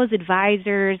allows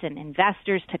advisors and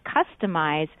investors to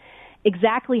customize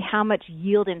exactly how much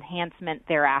yield enhancement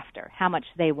they're after, how much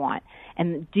they want,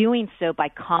 and doing so by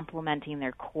complementing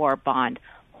their core bond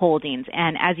holdings.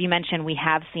 And as you mentioned, we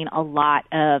have seen a lot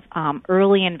of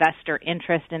early investor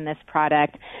interest in this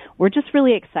product. We're just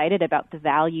really excited about the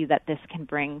value that this can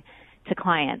bring to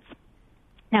clients.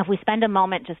 Now, if we spend a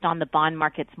moment just on the bond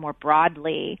markets more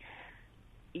broadly,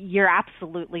 you're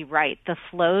absolutely right. The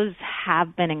flows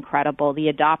have been incredible. The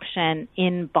adoption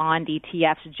in bond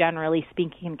ETFs, generally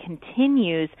speaking,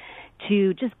 continues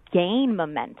to just gain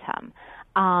momentum.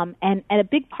 And a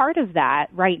big part of that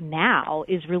right now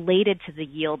is related to the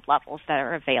yield levels that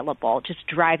are available, just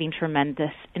driving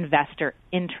tremendous investor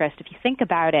interest. If you think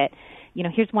about it,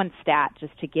 here's one stat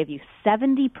just to give you.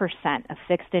 70% of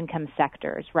fixed income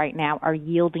sectors right now are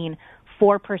yielding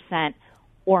 4%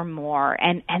 or more.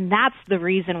 And that's the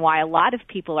reason why a lot of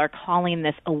people are calling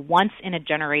this a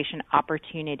once-in-a-generation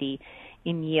opportunity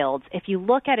in yields. If you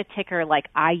look at a ticker like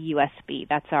IUSB,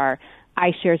 that's our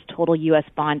iShares Total U.S.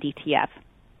 Bond ETF,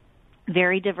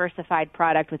 very diversified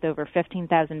product with over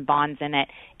 15,000 bonds in it.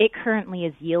 It currently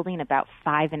is yielding about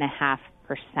 5.5%.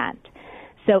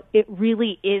 So it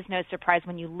really is no surprise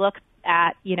when you look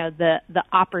at, the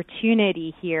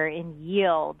opportunity here in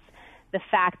yields, the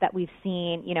fact that we've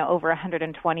seen, over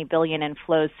 120 billion in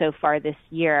flows so far this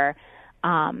year.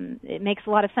 It makes a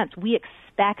lot of sense. We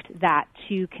expect that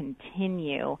to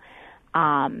continue.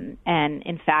 And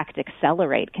in fact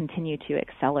continue to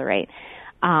accelerate.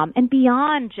 And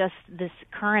beyond just this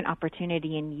current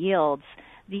opportunity in yields,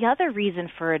 the other reason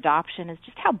for adoption is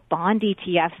just how bond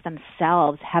ETFs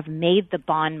themselves have made the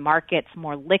bond markets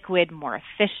more liquid, more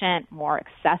efficient, more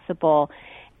accessible.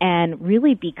 And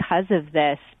really because of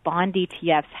this, bond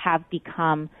ETFs have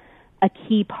become a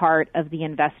key part of the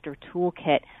investor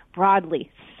toolkit broadly,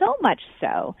 so much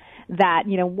so that,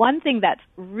 one thing that's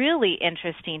really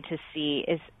interesting to see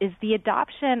is the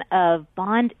adoption of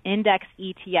bond index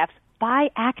ETFs by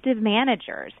active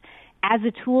managers as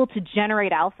a tool to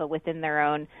generate alpha within their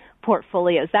own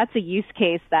portfolios. That's a use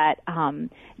case that,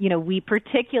 we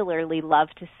particularly love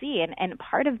to see. And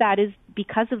part of that is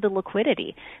because of the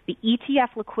liquidity. The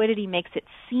ETF liquidity makes it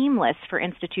seamless for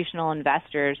institutional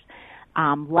investors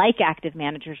like active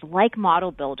managers, like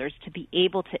model builders, to be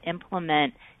able to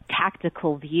implement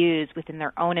tactical views within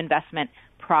their own investment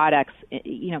products,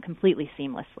 completely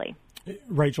seamlessly.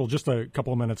 Rachel, just a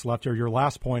couple of minutes left here. Your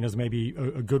last point is maybe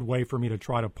a good way for me to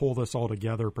try to pull this all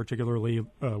together, particularly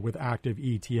with active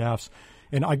ETFs.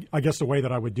 And I guess the way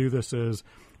that I would do this is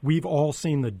we've all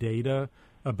seen the data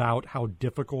about how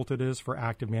difficult it is for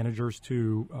active managers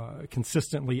to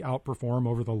consistently outperform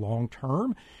over the long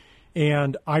term.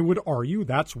 And I would argue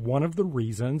that's one of the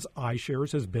reasons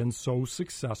iShares has been so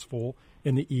successful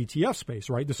in the ETF space,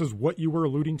 right? This is what you were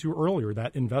alluding to earlier,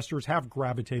 that investors have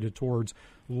gravitated towards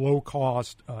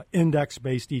low-cost,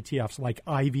 index-based ETFs like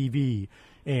IVV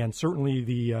and certainly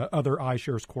the other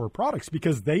iShares core products,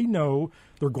 because they know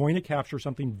they're going to capture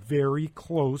something very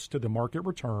close to the market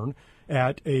return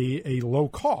at a low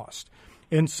cost.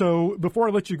 And so before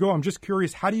I let you go, I'm just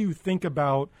curious, how do you think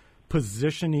about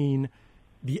positioning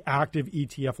the active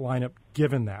ETF lineup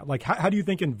given that? Like, how do you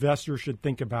think investors should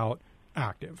think about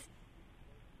active?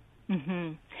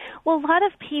 Mm-hmm. Well, a lot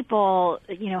of people,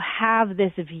 have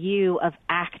this view of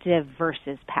active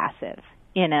versus passive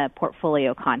in a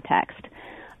portfolio context.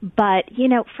 But,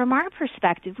 from our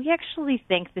perspective, we actually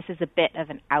think this is a bit of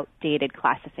an outdated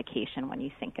classification when you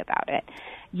think about it.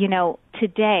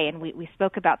 Today, and we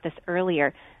spoke about this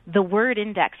earlier, the word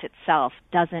index itself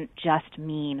doesn't just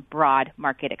mean broad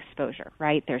market exposure,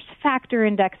 right? There's factor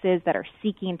indexes that are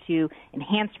seeking to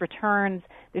enhance returns.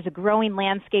 There's a growing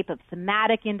landscape of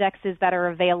thematic indexes that are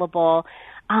available.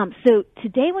 So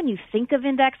today when you think of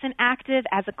index and active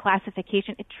as a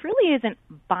classification, it truly isn't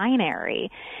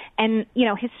binary. And,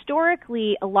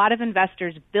 historically, a lot of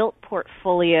investors built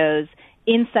portfolios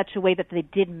in such a way that they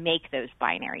did make those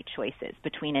binary choices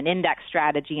between an index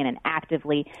strategy and an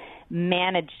actively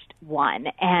managed one.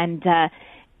 And,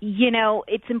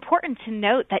 it's important to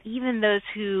note that even those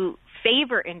who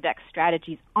favor index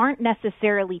strategies aren't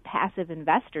necessarily passive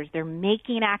investors. They're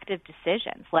making active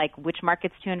decisions like which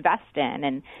markets to invest in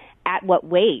and at what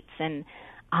weights. And,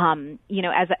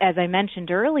 as I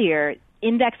mentioned earlier,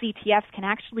 index ETFs can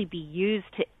actually be used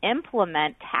to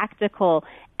implement tactical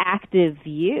active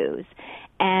views.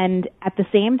 And at the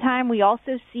same time, we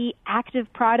also see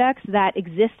active products that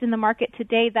exist in the market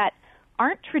today that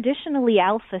aren't traditionally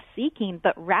alpha-seeking,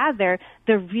 but rather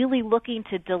they're really looking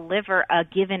to deliver a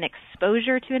given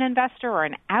exposure to an investor or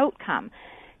an outcome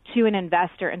to an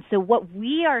investor. And so what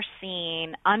we are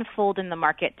seeing unfold in the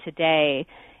market today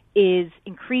is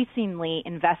increasingly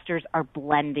investors are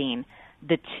blending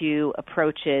the two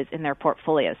approaches in their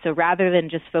portfolios. So rather than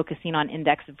just focusing on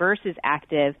index versus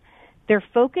active, they're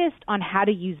focused on how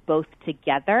to use both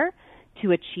together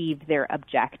to achieve their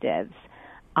objectives.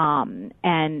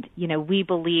 We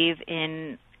believe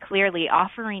in clearly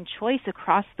offering choice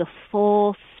across the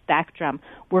full spectrum.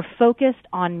 We're focused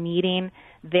on meeting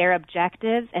their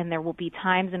objectives, and there will be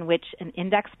times in which an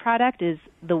index product is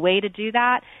the way to do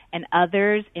that, and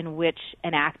others in which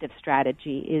an active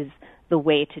strategy is the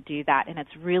way to do that. And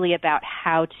it's really about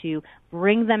how to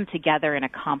bring them together in a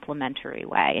complementary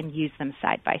way and use them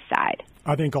side by side.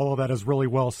 I think all of that is really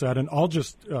well said. And I'll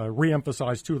just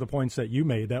reemphasize two of the points that you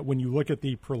made, that when you look at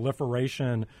the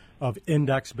proliferation of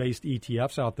index-based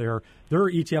ETFs out there, there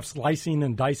are ETFs slicing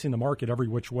and dicing the market every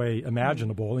which way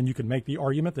imaginable. Mm-hmm. And you can make the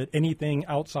argument that anything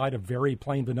outside of very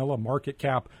plain vanilla market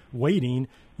cap weighting,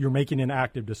 you're making an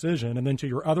active decision. And then to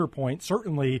your other point,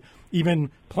 certainly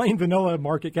even plain vanilla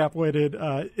market cap weighted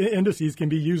indices can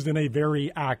be used in a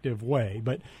very active way.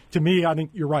 But to me, I think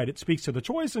you're right. It speaks to the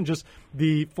choice and just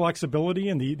the flexibility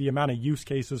and the amount of use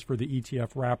cases for the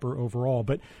ETF wrapper overall.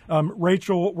 But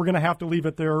Rachel, we're going to have to leave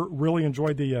it there. Really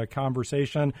enjoyed the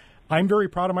conversation. I'm very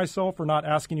proud of myself for not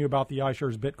asking you about the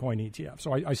iShares Bitcoin ETF.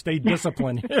 So I stayed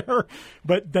disciplined here.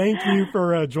 But thank you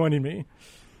for joining me.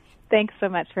 Thanks so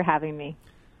much for having me.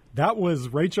 That was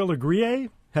Rachel Aguirre,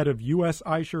 head of U.S.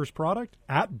 iShares product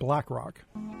at BlackRock.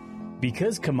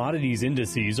 Because commodities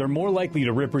indices are more likely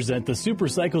to represent the super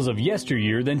cycles of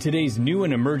yesteryear than today's new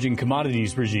and emerging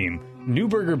commodities regime,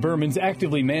 Neuberger Berman's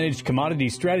actively managed commodity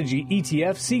strategy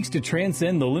ETF seeks to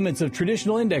transcend the limits of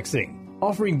traditional indexing,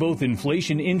 offering both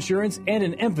inflation insurance and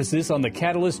an emphasis on the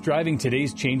catalyst driving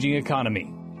today's changing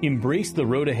economy. Embrace the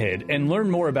road ahead and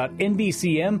learn more about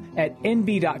NBCM at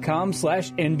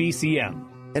nb.com/NBCM.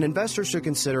 An investor should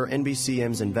consider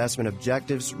NBCM's investment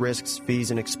objectives, risks,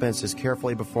 fees, and expenses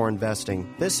carefully before investing.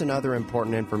 This and other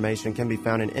important information can be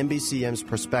found in NBCM's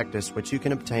prospectus, which you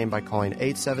can obtain by calling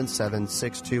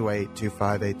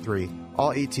 877-628-2583.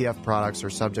 All ETF products are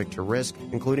subject to risk,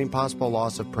 including possible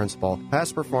loss of principal.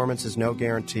 Past performance is no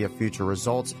guarantee of future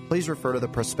results. Please refer to the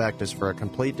prospectus for a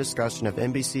complete discussion of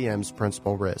NBCM's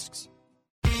principal risks.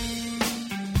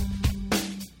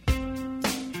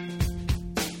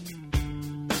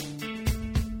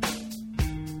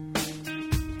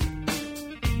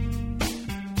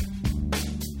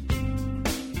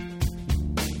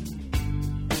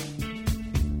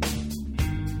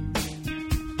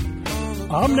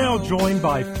 I'm now joined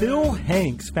by Phil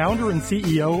Hanks, founder and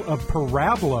CEO of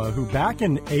Parabola, who back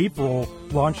in April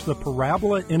launched the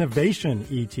Parabola Innovation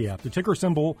ETF. The ticker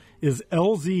symbol is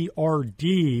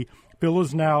LZRD. Phil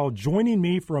is now joining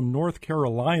me from North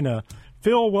Carolina.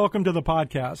 Phil, welcome to the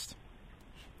podcast.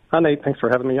 Hi, Nate. Thanks for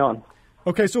having me on.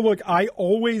 Okay, so look, I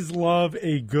always love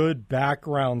a good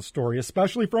background story,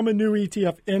 especially from a new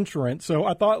ETF entrant. So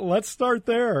I thought, let's start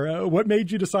there. What made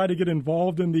you decide to get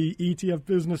involved in the ETF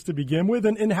business to begin with?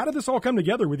 And how did this all come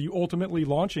together with you ultimately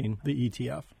launching the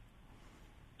ETF?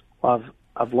 Well,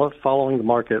 I've loved following the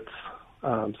markets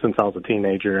since I was a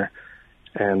teenager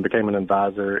and became an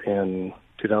advisor in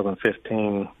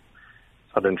 2015. So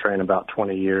I've been trading about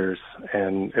 20 years,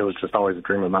 and it was just always a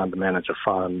dream of mine to manage a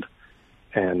fund.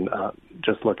 And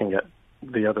just looking at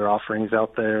the other offerings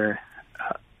out there,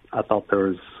 I thought there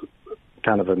was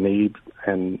kind of a need,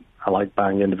 and I like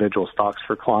buying individual stocks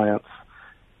for clients.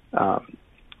 So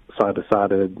I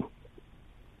decided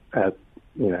at,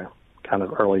 kind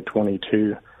of early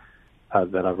 22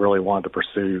 that I really wanted to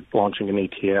pursue launching an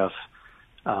ETF.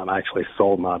 I actually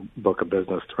sold my book of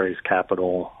business to raise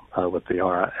capital with the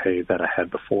RIA that I had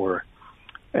before,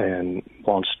 and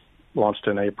launched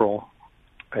in April.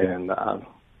 And,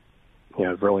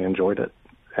 really enjoyed it.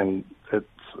 And it's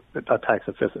a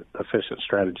tax-efficient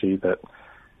strategy that,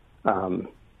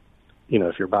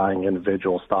 if you're buying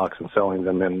individual stocks and selling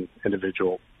them in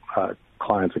individual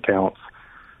clients' accounts,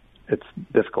 it's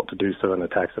difficult to do so in a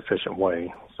tax-efficient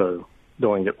way. So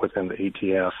doing it within the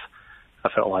ETF, I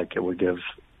felt like it would give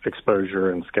exposure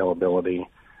and scalability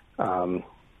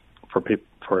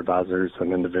for advisors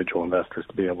and individual investors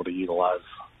to be able to utilize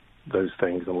those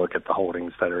things and look at the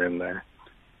holdings that are in there.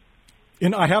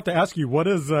 And I have to ask you, what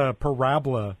does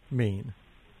parabola mean?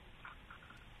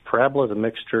 Parabola is a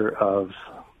mixture of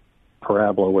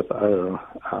parabola with O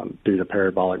due to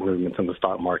parabolic movements in the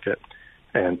stock market,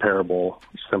 and parable,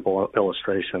 simple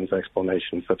illustrations,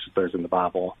 explanations such as there's in the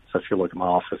Bible. So if you look at my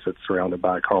office, it's surrounded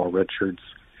by Carl Richards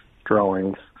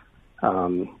drawings.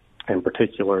 In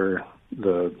particular,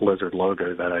 the lizard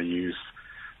logo that I use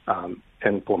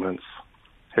implements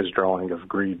his drawing of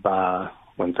greed buy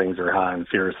when things are high and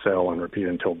fear sell and repeat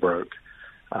until broke.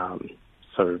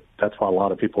 So that's what a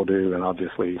lot of people do, and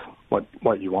obviously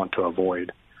what you want to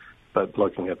avoid. But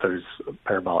looking at those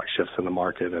parabolic shifts in the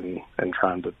market and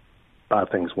trying to buy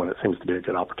things when it seems to be a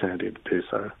good opportunity to do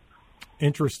so.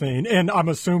 Interesting. And I'm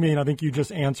assuming, I think you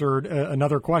just answered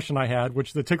another question I had,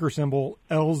 which the ticker symbol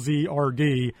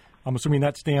LZRD, I'm assuming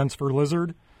that stands for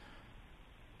lizard?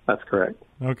 That's correct.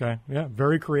 Okay. Yeah,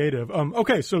 very creative.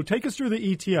 Okay, so take us through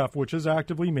the ETF, which is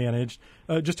actively managed.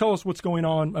 Just tell us what's going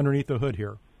on underneath the hood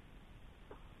here.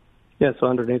 Yeah, so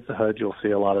underneath the hood, you'll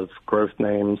see a lot of growth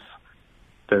names.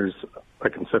 There's a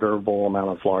considerable amount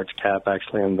of large cap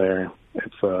actually in there.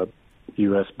 It's a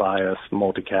U.S. bias,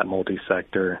 multi-cap,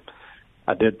 multi-sector.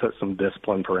 I did put some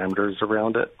discipline parameters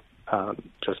around it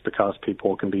just because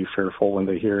people can be fearful when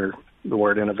they hear the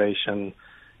word innovation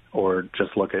or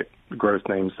just look at growth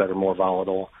names that are more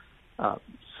volatile.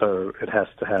 So it has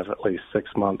to have at least 6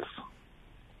 months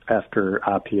after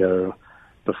IPO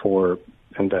before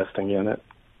investing in it.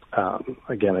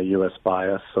 Again, a U.S.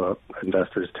 bias, so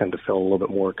investors tend to feel a little bit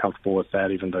more comfortable with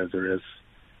that, even though there is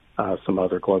some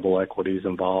other global equities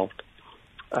involved.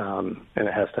 And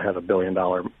it has to have $1 billion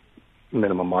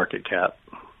minimum market cap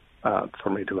for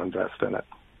me to invest in it.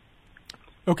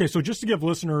 Okay, so just to give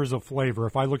listeners a flavor,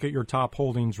 if I look at your top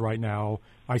holdings right now,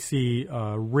 I see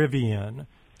Rivian,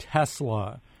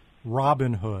 Tesla,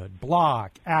 Robinhood,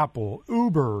 Block, Apple,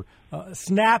 Uber,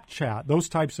 Snapchat, those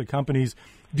types of companies.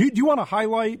 Do you want to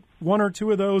highlight one or two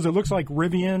of those? It looks like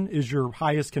Rivian is your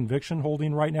highest conviction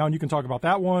holding right now, and you can talk about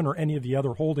that one or any of the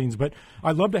other holdings, but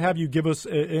I'd love to have you give us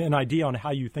an idea on how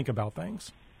you think about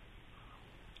things.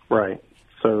 Right.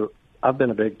 So I've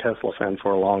been a big Tesla fan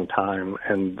for a long time,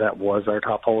 and that was our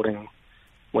top holding.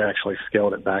 We actually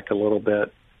scaled it back a little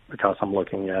bit because I'm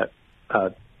looking at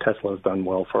Tesla's done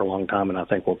well for a long time, and I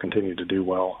think will continue to do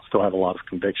well. Still have a lot of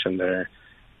conviction there.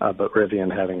 But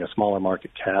Rivian having a smaller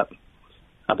market cap,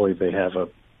 I believe they have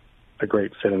a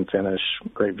great fit and finish,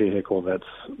 great vehicle that's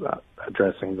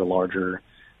addressing the larger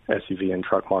SUV and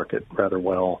truck market rather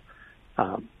well.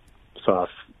 So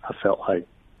I felt like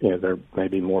there may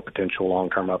be more potential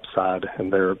long-term upside,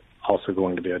 and they're also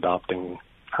going to be adopting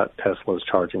Tesla's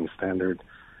charging standard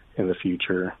in the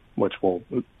future, which will,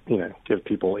 give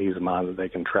people ease of mind that they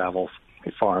can travel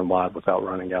far and wide without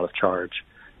running out of charge.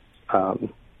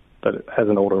 But as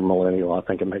an older millennial, I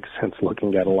think it makes sense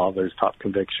looking at a lot of those top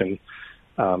conviction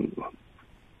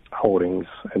holdings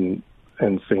and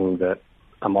seeing that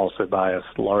I'm also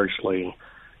biased largely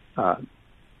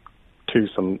to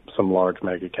some large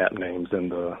mega cap names in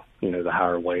the the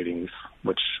higher weightings,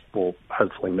 which will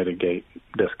hopefully mitigate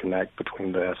disconnect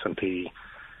between the S&P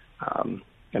and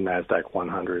NASDAQ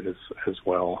 100 as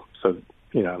well. So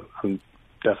I'm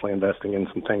definitely investing in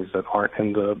some things that aren't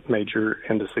in the major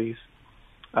indices,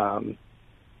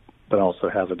 but also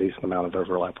have a decent amount of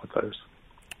overlap with those.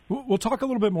 We'll talk a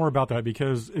little bit more about that,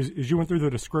 because as you went through the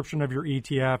description of your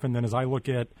ETF, and then as I look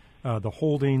at the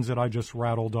holdings that I just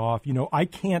rattled off, I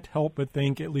can't help but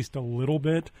think at least a little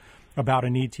bit about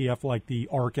an ETF like the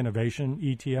ARK Innovation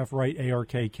ETF, right?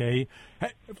 ARKK.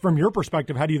 From your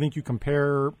perspective, how do you think you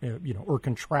compare, or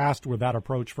contrast with that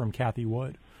approach from Cathie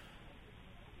Wood?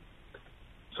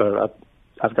 So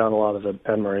I've got a lot of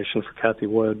admiration for Cathie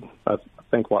Wood. I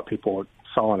think what people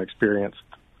saw and experienced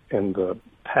in the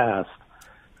past,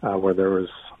 where there was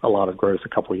a lot of growth a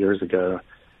couple of years ago,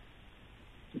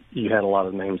 you had a lot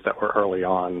of names that were early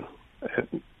on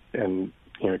and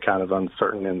kind of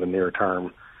uncertain in the near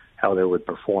term how they would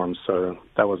perform. So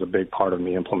that was a big part of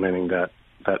me implementing that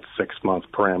 6-month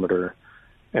parameter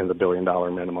and the $1 billion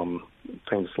minimum,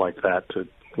 things like that, to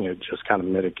just kind of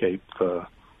mitigate the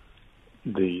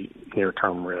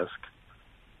near-term risk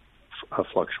of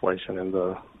fluctuation in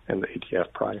the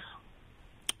ETF price.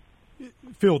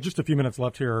 Phil, just a few minutes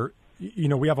left here.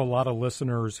 We have a lot of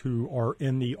listeners who are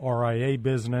in the RIA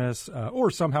business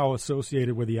or somehow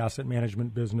associated with the asset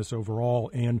management business overall.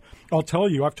 And I'll tell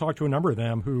you, I've talked to a number of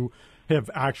them who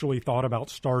have actually thought about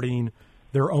starting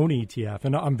their own ETF.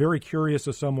 And I'm very curious,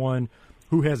 as someone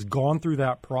who has gone through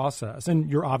that process, and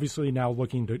you're obviously now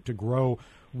looking to grow,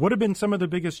 what have been some of the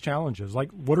biggest challenges? Like,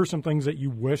 what are some things that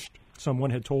you wished someone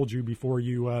had told you before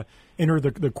you enter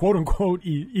the quote-unquote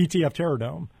ETF Terror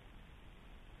Dome?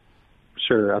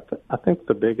 Sure. I think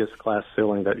the biggest glass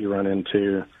ceiling that you run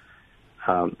into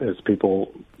is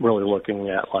people really looking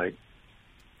at, like,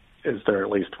 is there at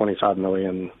least $25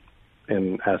 million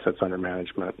in assets under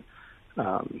management,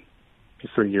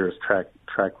 3 years track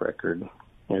record,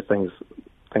 things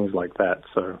like that.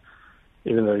 So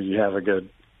even though you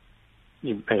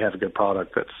may have a good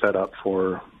product that's set up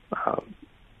for,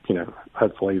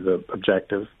 hopefully the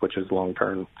objective, which is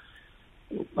long-term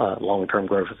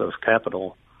growth of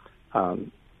capital.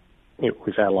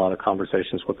 We've had a lot of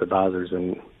conversations with advisors,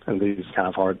 and these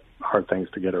kind of hard things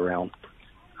to get around.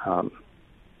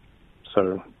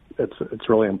 So it's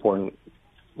really important.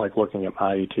 Like looking at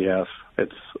my ETF,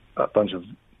 it's a bunch of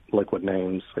liquid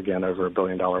names, again, over $1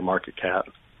 billion market cap,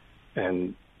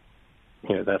 and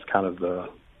that's kind of the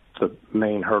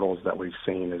main hurdles that we've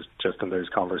seen is just in those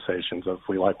conversations of,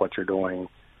 we like what you're doing,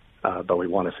 but we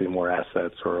want to see more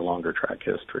assets or a longer track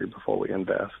history before we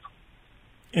invest.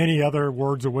 Any other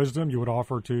words of wisdom you would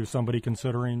offer to somebody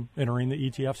considering entering the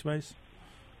ETF space?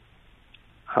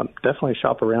 Definitely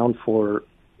shop around for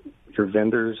your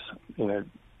vendors,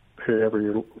 whoever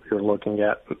you're looking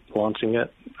at launching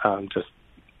it.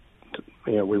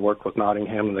 We worked with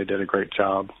Nottingham, and they did a great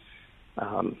job.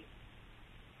 But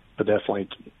definitely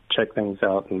check things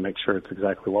out and make sure it's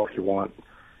exactly what you want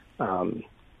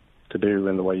to do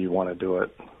and the way you want to do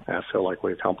it. And I feel like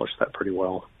we accomplished that pretty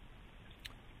well.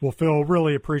 Well, Phil,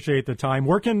 really appreciate the time.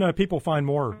 Where can people find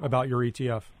more about your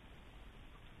ETF?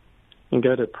 You can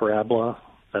go to Parabola,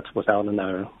 that's without an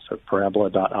O, so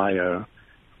parabola.io,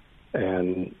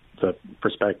 and the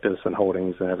prospectus and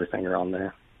holdings and everything are on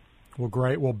there. Well,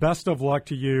 great. Well, best of luck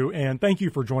to you, and thank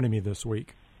you for joining me this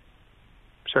week.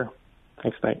 Sure.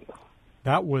 Thanks, Nate.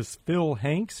 That was Phil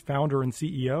Hanks, founder and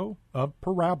CEO of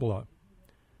Parabola.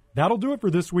 That'll do it for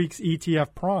this week's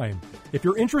ETF Prime. If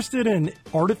you're interested in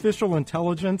artificial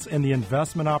intelligence and the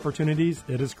investment opportunities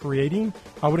it is creating,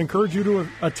 I would encourage you to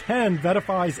attend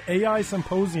VettaFi's AI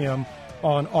Symposium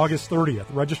on August 30th.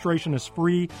 Registration is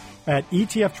free at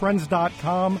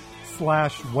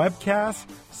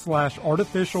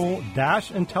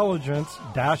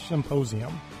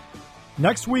etftrends.com/webcast/artificial-intelligence-symposium.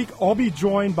 Next week, I'll be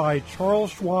joined by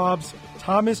Charles Schwab's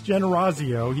Thomas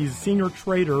Generazio. He's a senior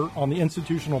trader on the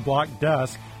institutional block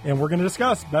desk, and we're going to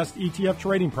discuss best ETF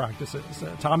trading practices.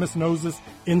 Thomas knows this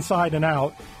inside and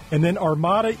out. And then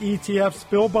Armada ETF's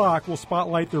Phil Bach will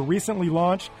spotlight their recently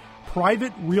launched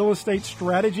private real estate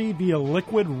strategy via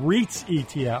liquid REITs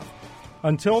ETF.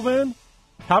 Until then,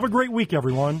 have a great week,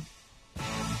 everyone.